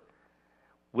supper?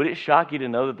 Would it shock you to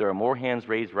know that there are more hands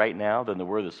raised right now than there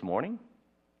were this morning?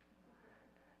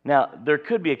 Now, there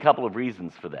could be a couple of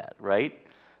reasons for that, right?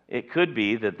 It could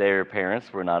be that their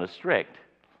parents were not as strict.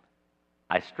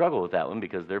 I struggle with that one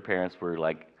because their parents were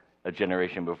like a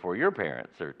generation before your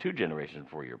parents, or 2 generations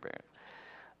before your parents.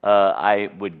 I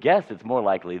would guess it's more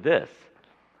likely this: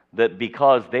 that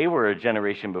because they were a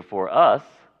generation before us,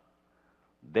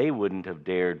 they wouldn't have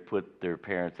dared put their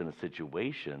parents in a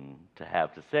situation to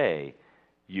have to say,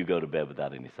 you go to bed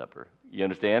without any supper. You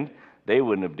understand? They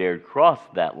wouldn't have dared cross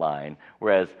that line,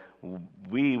 whereas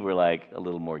we were like a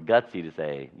little more gutsy to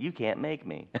say, you can't make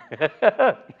me.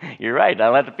 You're right, I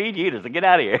don't have to feed you either, so get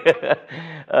out of here.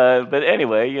 But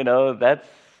anyway,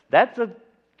 that's a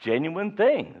genuine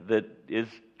thing that is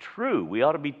true. We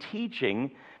ought to be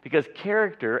teaching, because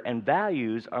character and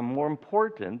values are more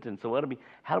important. And so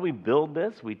how do we build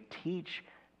this? We teach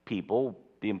people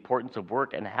the importance of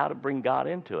work and how to bring God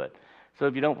into it. So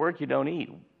if you don't work, you don't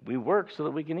eat. We work so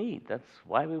that we can eat. That's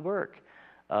why we work.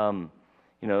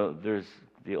 There's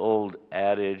the old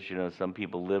adage, some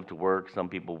people live to work, some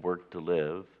people work to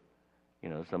live.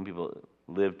 Some people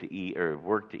live to eat or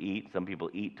work to eat. Some people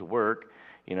eat to work.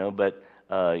 But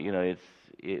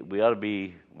we ought to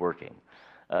be working.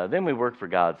 Then we work for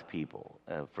God's people,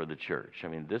 for the church. I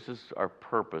mean, this is our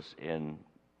purpose in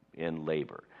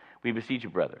labor. We beseech you,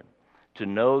 brethren, to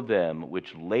know them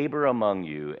which labor among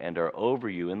you and are over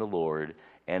you in the Lord,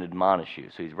 and admonish you.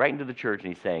 So he's writing to the church,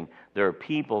 and he's saying there are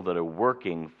people that are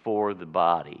working for the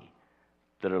body,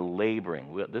 that are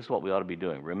laboring. This is what we ought to be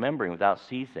doing: remembering without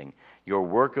ceasing your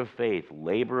work of faith,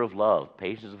 labor of love,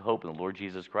 patience of hope in the Lord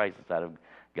Jesus Christ, the side of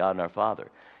God and our Father.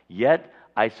 Yet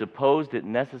I supposed it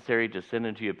necessary to send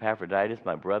unto you Epaphroditus,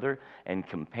 my brother, and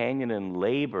companion in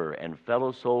labor and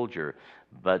fellow soldier,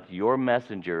 but your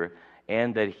messenger,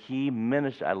 and that he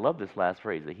ministered, I love this last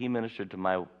phrase, that he ministered to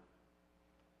my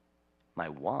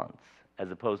wants,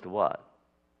 as opposed to what?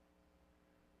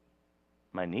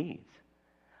 My needs.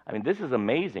 I mean, this is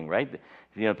amazing, right?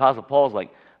 Apostle Paul's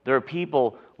like, there are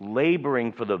people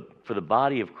laboring for the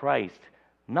body of Christ,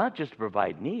 not just to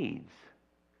provide needs,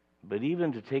 but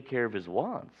even to take care of his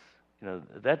wants.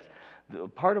 That's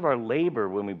part of our labor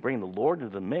when we bring the Lord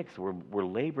into the mix. We're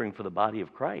laboring for the body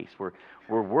of Christ.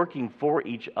 We're working for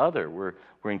each other. We're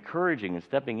encouraging and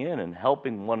stepping in and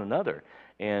helping one another.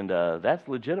 And that's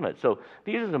legitimate. So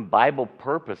these are some Bible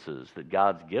purposes that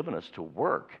God's given us to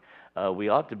work. We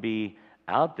ought to be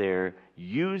out there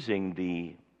using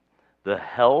the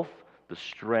health, the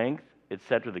strength,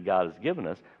 etc. that God has given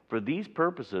us for these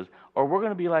purposes, or we're going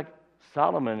to be like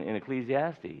Solomon in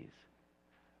Ecclesiastes.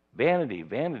 Vanity,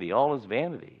 vanity, all is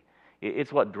vanity.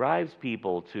 It's what drives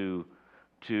people to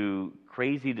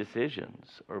crazy decisions,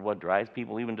 or what drives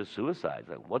people even to suicide.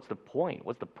 Like, what's the point?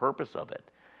 What's the purpose of it?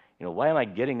 Why am I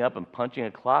getting up and punching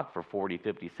a clock for 40,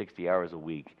 50, 60 hours a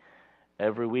week?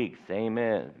 Every week, same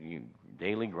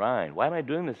daily grind. Why am I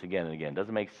doing this again and again? It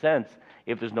doesn't make sense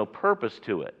if there's no purpose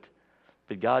to it.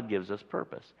 But God gives us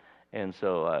purpose. And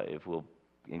so if we'll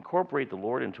incorporate the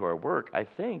Lord into our work, I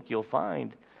think you'll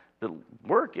find that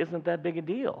work isn't that big a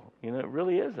deal. It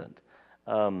really isn't.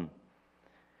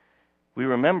 We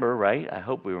remember, right? I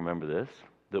hope we remember this,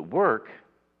 that work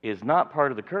is not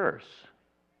part of the curse.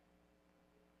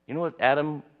 You know what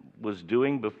Adam was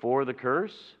doing before the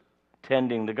curse?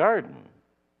 Tending the garden.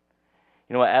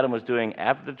 You know what Adam was doing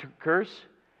after the curse?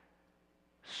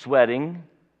 Sweating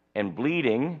and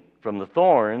bleeding from the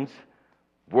thorns,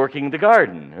 working the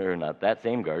garden. Or not that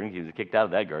same garden, he was kicked out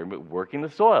of that garden, but working the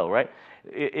soil, right?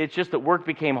 It's just that work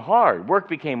became hard. Work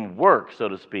became work, so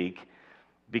to speak,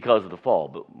 because of the fall.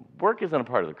 But work isn't a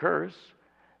part of the curse.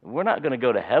 We're not going to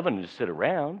go to heaven and just sit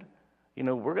around.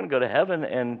 We're going to go to heaven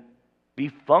and be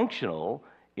functional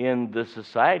in the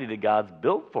society that God's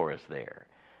built for us there.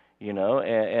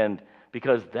 And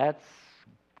because that's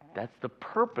the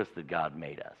purpose that God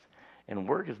made us. And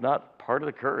work is not part of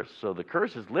the curse. So the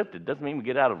curse is lifted. Doesn't mean we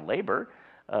get out of labor.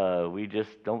 We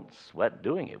just don't sweat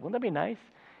doing it. Wouldn't that be nice?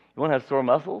 You won't have sore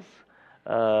muscles.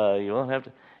 You won't have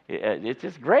to. It's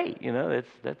just great.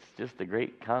 That's just a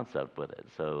great concept with it.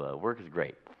 So work is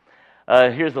great.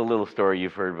 Here's a little story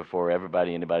you've heard before.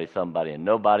 Everybody, anybody, somebody, and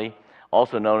nobody.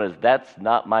 Also known as that's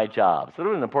not my job. So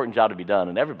there was an important job to be done,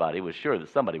 and everybody was sure that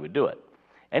somebody would do it.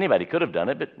 Anybody could have done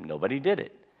it, but nobody did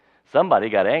it. Somebody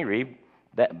got angry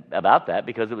about that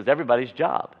because it was everybody's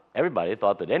job. Everybody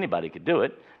thought that anybody could do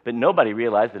it, but nobody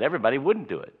realized that everybody wouldn't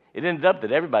do it. It ended up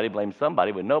that everybody blamed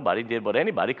somebody when nobody did what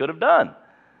anybody could have done.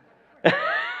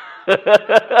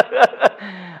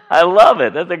 I love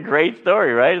it. That's a great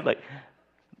story, right? It's like,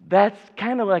 that's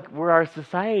kind of like where our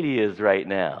society is right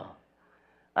now.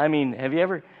 I mean, have you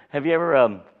ever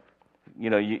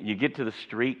you get to the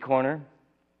street corner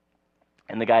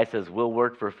and the guy says, "We'll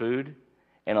work for food."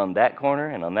 And on that corner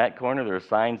and on that corner, there are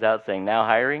signs out saying, "Now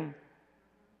hiring."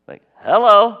 Like,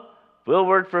 hello, we'll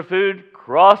work for food,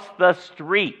 cross the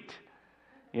street.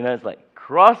 It's like,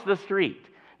 cross the street.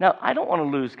 Now, I don't want to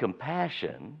lose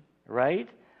compassion, right?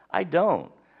 I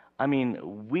don't. I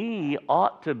mean, we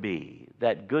ought to be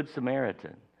that good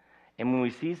Samaritan. And when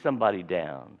we see somebody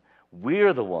down,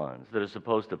 we're the ones that are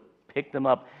supposed to pick them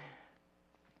up,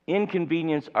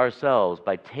 inconvenience ourselves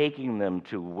by taking them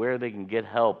to where they can get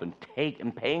help and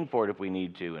paying for it if we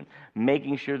need to, and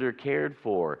making sure they're cared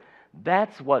for.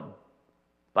 That's what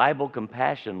Bible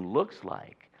compassion looks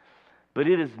like. But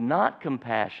it is not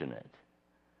compassionate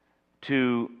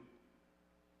to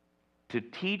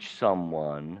teach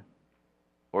someone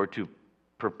or to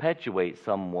perpetuate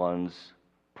someone's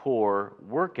poor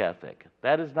work ethic.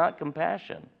 That is not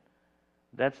compassion.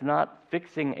 That's not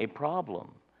fixing a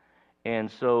problem. And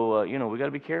so, we got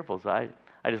to be careful. So I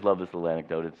just love this little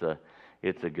anecdote.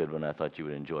 It's a good one. I thought you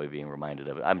would enjoy being reminded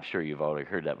of it. I'm sure you've already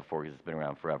heard that before because it's been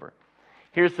around forever.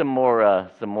 Here's some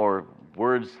more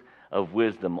words of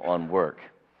wisdom on work.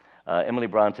 Emily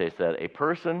Bronte said, "A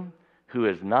person who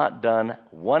has not done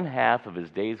one half of his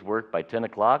day's work by 10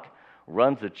 o'clock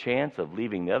runs a chance of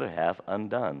leaving the other half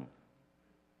undone."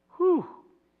 Whew.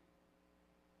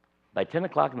 By 10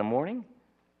 o'clock in the morning?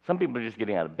 Some people are just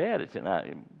getting out of bed.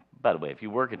 By the way, if you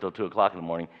work until 2 o'clock in the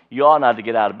morning, you ought not to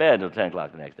get out of bed until 10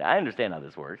 o'clock the next day. I understand how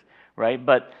this works, right?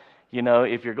 But,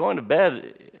 if you're going to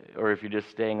bed or if you're just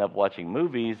staying up watching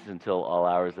movies until all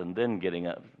hours and then getting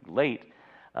up late,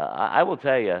 I will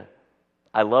tell you,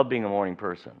 I love being a morning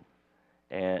person.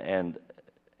 And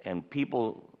And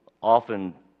people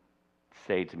often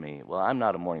say to me, well, I'm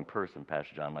not a morning person,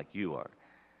 Pastor John, like you are.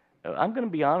 I'm going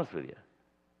to be honest with you.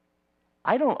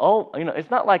 I don't,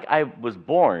 it's not like I was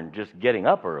born just getting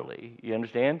up early. You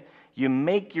understand? You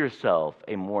make yourself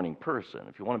a morning person.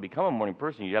 If you want to become a morning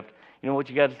person, you have to, you know what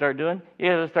you got to start doing? You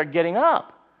got to start getting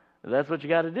up. That's what you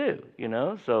got to do,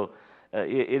 So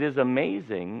it is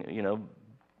amazing,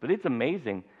 but it's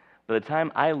amazing. By the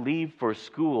time I leave for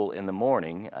school in the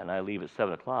morning, and I leave at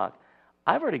 7 o'clock,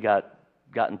 I've already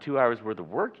gotten 2 hours worth of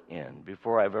work in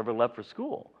before I've ever left for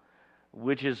school,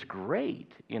 which is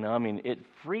great. It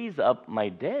frees up my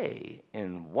day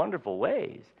in wonderful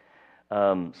ways.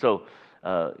 So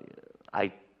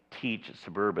I teach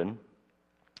suburban,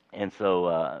 and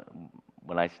so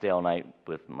when I stay all night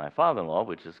with my father-in-law,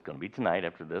 which is going to be tonight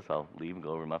after this, I'll leave and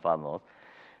go over to my father-in-law's.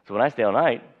 So when I stay all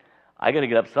night, I got to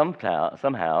get up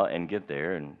somehow and get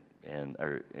there,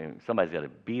 and somebody's got to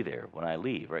be there when I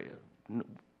leave, right?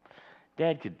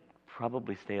 Dad could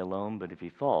probably stay alone, but if he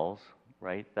falls,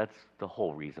 right, that's the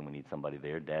whole reason we need somebody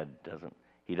there. Dad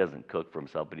doesn't cook for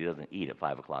himself, but he doesn't eat at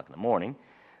 5 o'clock in the morning.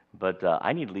 But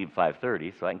I need to leave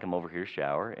 5:30 so I can come over here,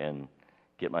 shower, and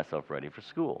get myself ready for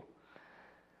school.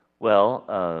 Well,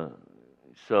 I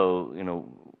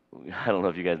don't know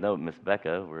if you guys know, Miss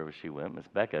Becca, wherever she went, Miss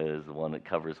Becca is the one that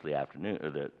covers the afternoon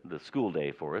or the school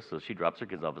day for us. So she drops her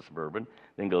kids off at suburban,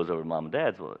 then goes over to Mom and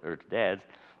Dad's or to Dad's.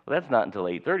 Well, that's not until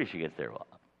 8:30 she gets there. Well,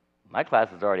 my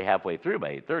class is already halfway through by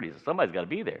 8:30, so somebody's got to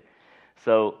be there.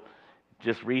 So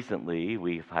just recently,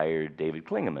 we've hired David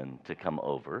Klingeman to come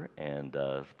over, and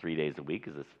 3 days a week,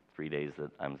 because it's 3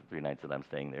 nights that I'm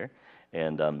staying there,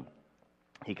 and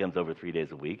he comes over 3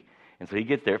 days a week, and so he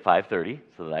gets there at 5:30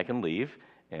 so that I can leave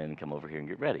and come over here and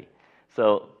get ready.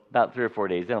 So about 3 or 4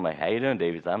 days in, I'm like, "How you doing,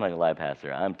 David?" He said, "I'm not gonna lie,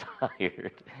 Pastor, I'm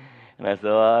tired." And I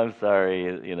said, "Oh, I'm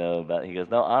sorry, But he goes,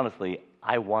 "No, honestly,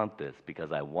 I want this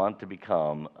because I want to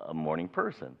become a morning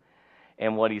person."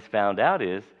 And what he's found out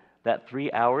is that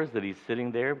 3 hours that he's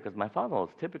sitting there, because my father-in-law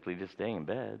is typically just staying in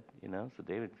bed, so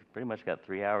David pretty much got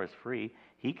 3 hours free.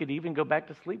 He could even go back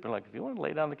to sleep. And if you want to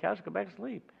lay down on the couch, go back to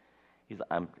sleep.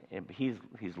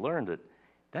 He's learned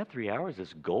that 3 hours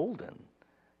is golden.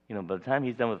 By the time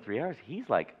he's done with 3 hours, he's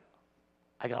like,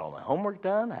 I got all my homework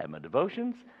done. I have my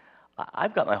devotions.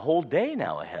 I've got my whole day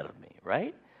now ahead of me,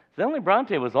 right? So Emily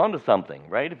Bronte was onto something,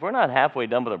 right? If we're not halfway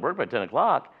done with our work by 10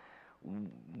 o'clock,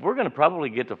 we're going to probably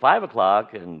get to 5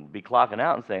 o'clock and be clocking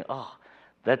out and saying, "Oh,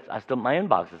 my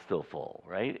inbox is still full,"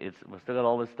 right? We've still got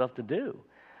all this stuff to do.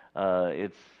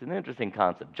 It's an interesting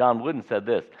concept. John Wooden said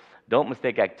this: "Don't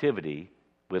mistake activity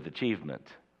with achievement,"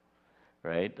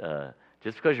 right?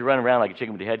 Just because you're running around like a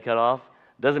chicken with your head cut off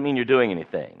doesn't mean you're doing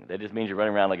anything. That just means you're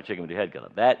running around like a chicken with your head cut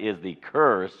off. That is the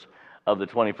curse of the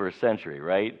 21st century,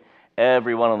 right?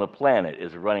 Everyone on the planet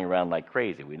is running around like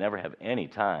crazy. We never have any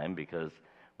time because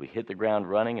we hit the ground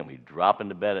running and we drop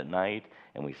into bed at night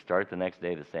and we start the next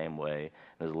day the same way.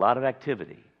 There's a lot of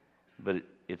activity, but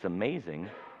it's amazing.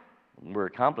 We're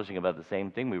accomplishing about the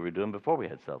same thing we were doing before we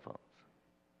had cell phones,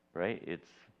 right? It's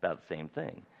about the same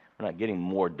thing. We're not getting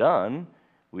more done.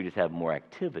 We just have more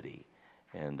activity.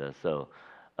 And so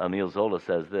Emile Zola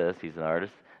says this. He's an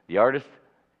artist. The artist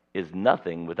is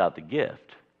nothing without the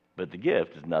gift, but the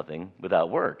gift is nothing without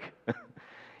work.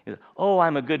 "Oh,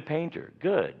 I'm a good painter."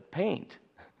 Good. Paint.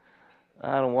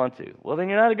 "I don't want to." Well, then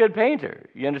you're not a good painter.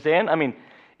 You understand?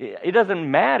 It doesn't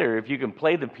matter if you can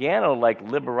play the piano like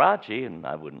Liberace, and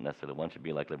I wouldn't necessarily want you to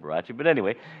be like Liberace, but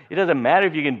anyway, it doesn't matter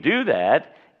if you can do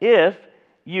that if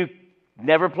you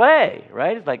never play,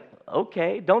 right? It's like,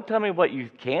 okay, don't tell me what you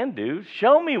can do.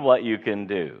 Show me what you can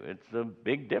do. It's a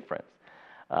big difference.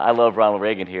 I love Ronald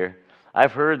Reagan here.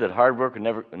 "I've heard that hard work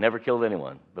never killed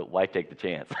anyone, but why take the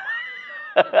chance?"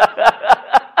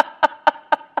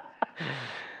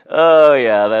 Oh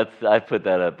yeah, I put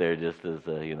that up there just as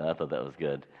I thought that was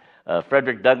good.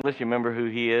 Frederick Douglass, you remember who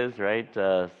he is, right?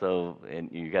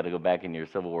 And you got to go back in your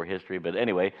Civil War history, but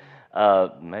anyway,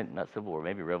 not Civil War,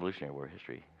 maybe Revolutionary War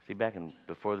history. See,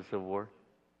 before the Civil War?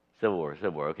 Civil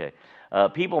War, okay.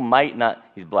 People might not,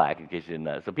 he's black in case you didn't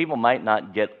know, so people might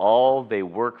not get all they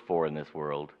work for in this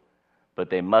world, but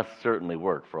they must certainly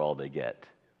work for all they get.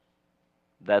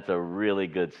 That's a really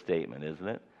good statement, isn't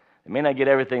it? They may not get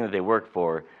everything that they work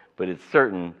for, but it's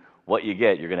certain what you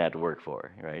get, you're going to have to work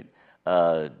for, right?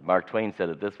 Mark Twain said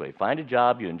it this way: "Find a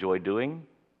job you enjoy doing,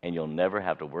 and you'll never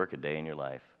have to work a day in your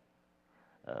life."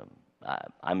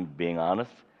 I'm being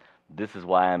honest. This is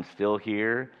why I'm still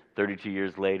here 32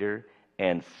 years later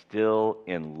and still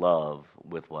in love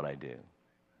with what I do.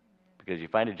 Because you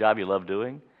find a job you love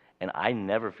doing, and I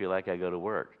never feel like I go to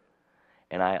work.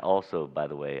 And I also, by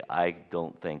the way, I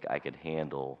don't think I could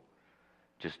handle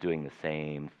just doing the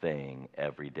same thing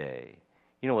every day.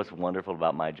 You know what's wonderful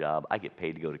about my job? I get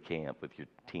paid to go to camp with your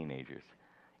teenagers.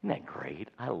 Isn't that great?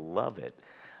 I love it.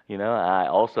 You know, I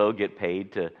also get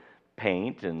paid to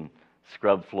paint and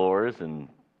scrub floors and,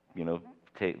 you know,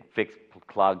 fix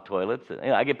clogged toilets. You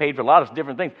know, I get paid for a lot of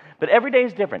different things, but every day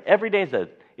is different. Every day is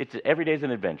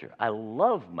an adventure. I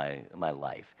love my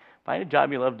life. Find a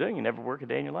job you love doing. You never work a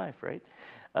day in your life, right?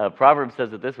 Proverbs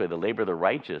says it this way: the labor of the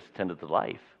righteous tendeth to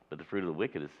life, but the fruit of the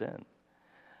wicked is sin.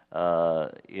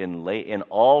 In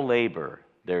all labor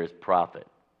there is profit,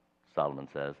 Solomon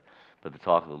says, but the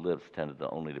talk of the lips tendeth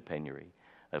only to penury.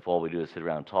 If all we do is sit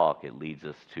around and talk, it leads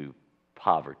us to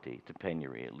poverty, to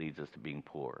penury. It leads us to being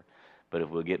poor. But if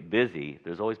we'll get busy,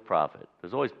 there's always profit.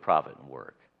 There's always profit in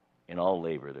work. In all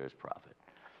labor, there's profit.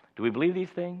 Do we believe these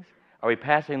things? Are we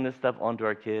passing this stuff on to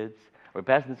our kids? Are we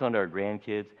passing this on to our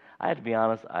grandkids? I have to be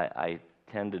honest, I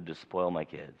tended to spoil my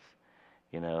kids.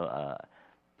 You know,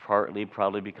 partly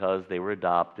probably because they were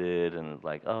adopted, and it's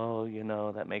like, oh, you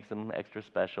know, that makes them extra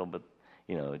special, but,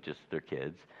 you know, just they're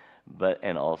kids.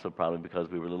 And also probably because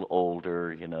we were a little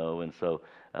older, you know, and so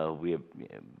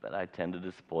but I tended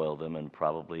to spoil them and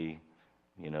probably,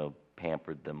 you know,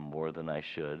 pampered them more than I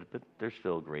should. But they're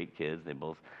still great kids. They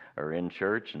both are in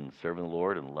church and serving the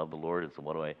Lord and love the Lord. And so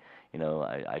what do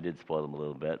I did spoil them a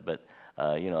little bit, but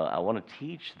you know, I want to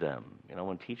teach them. You know, I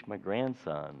want to teach my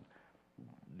grandson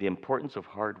the importance of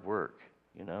hard work.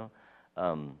 You know,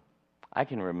 I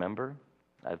can remember.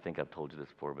 I think I've told you this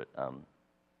before, but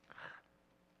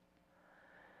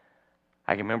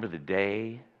I can remember the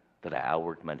day that I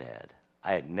outworked my dad.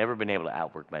 I had never been able to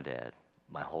outwork my dad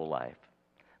my whole life.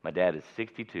 My dad is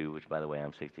 62, which, by the way,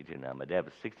 I'm 62 now. My dad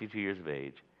was 62 years of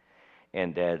age,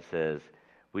 and Dad says,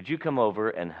 would you come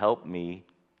over and help me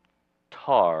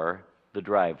tar the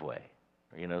driveway?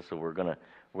 You know, so we're gonna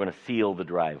seal the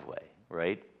driveway,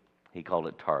 right? He called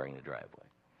it tarring the driveway.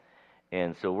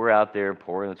 And so we're out there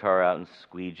pouring the tar out and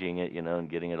squeegeeing it, you know, and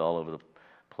getting it all over the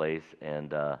place,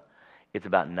 and it's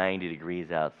about 90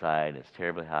 degrees outside, it's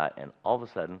terribly hot, and all of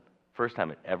a sudden, first time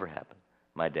it ever happened,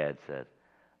 my dad said,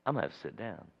 I'm going to have to sit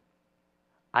down.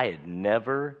 I had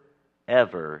never,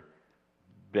 ever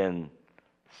been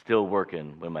still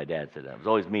working when my dad sat down. It was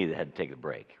always me that had to take a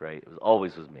break, right? It was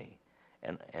always me.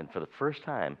 And for the first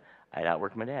time, I'd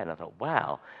outworked my dad, and I thought,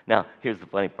 wow. Now, here's the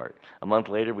funny part. A month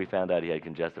later, we found out he had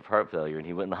congestive heart failure, and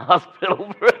he went in the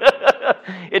hospital.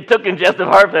 It took congestive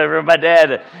heart failure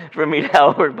for me to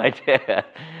outwork my dad.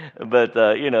 But,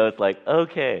 you know, it's like,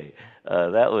 okay,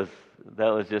 that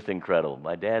was just incredible.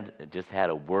 My dad just had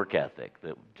a work ethic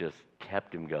that just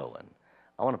kept him going.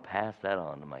 I want to pass that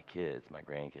on to my kids, my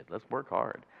grandkids. Let's work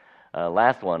hard.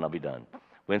 Last one, I'll be done.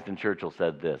 Winston Churchill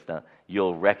said this. Now,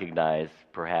 you'll recognize,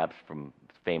 perhaps, from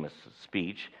famous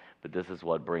speech, but this is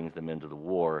what brings them into the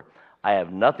war. I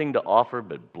have nothing to offer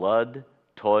but blood,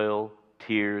 toil,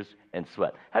 tears, and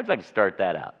sweat. How'd you like to start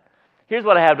that out? Here's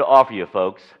what I have to offer you,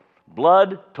 folks.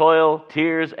 Blood, toil,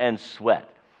 tears, and sweat.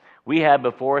 We have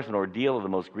before us an ordeal of the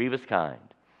most grievous kind.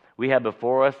 We have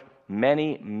before us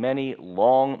many, many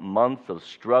long months of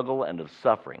struggle and of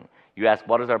suffering. You ask,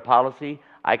 what is our policy?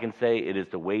 I can say it is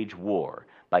to wage war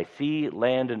by sea,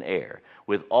 land, and air,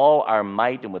 with all our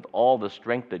might and with all the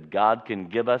strength that God can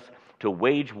give us, to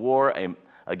wage war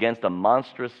against a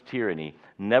monstrous tyranny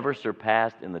never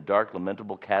surpassed in the dark,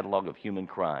 lamentable catalog of human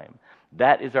crime.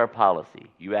 That is our policy.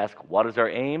 You ask, what is our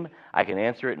aim? I can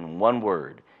answer it in one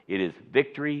word. It is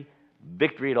victory,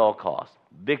 victory at all costs,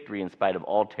 victory in spite of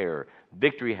all terror,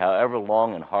 victory however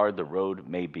long and hard the road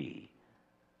may be.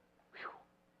 Whew.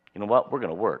 You know what? We're going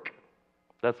to work.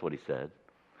 That's what he said.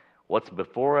 What's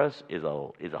before us is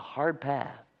a hard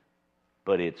path,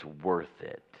 but it's worth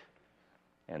it.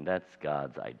 And that's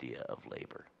God's idea of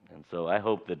labor. And so I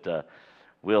hope that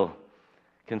we'll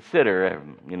consider,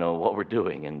 you know, what we're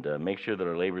doing and make sure that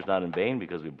our labor is not in vain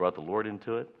because we brought the Lord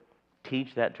into it.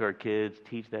 Teach that to our kids.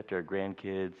 Teach that to our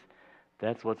grandkids.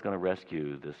 That's what's going to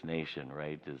rescue this nation,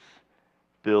 right? Is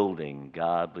building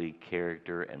godly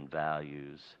character and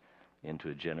values into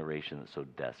a generation that so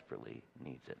desperately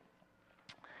needs it.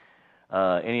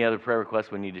 Any other prayer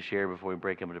requests we need to share before we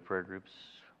break into prayer groups?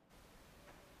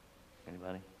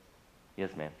 Anybody?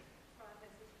 Yes, ma'am.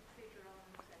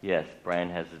 Yes, Brian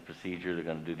has his procedure. They're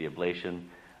going to do the ablation.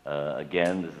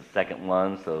 Again, this is the second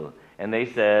one. And they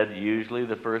said usually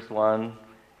the first one,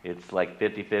 it's like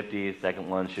 50-50. The second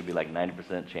one should be like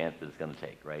 90% chance that it's going to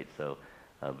take, right? So,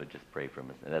 but just pray for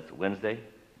him. And that's Wednesday,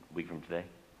 a week from today.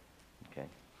 Okay.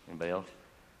 Anybody else?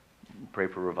 Pray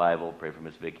for revival. Pray for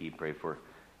Miss Vicky. Pray for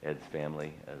Ed's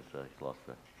family as he's lost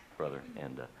a brother.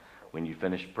 And when you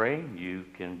finish praying, you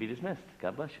can be dismissed.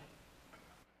 God bless you.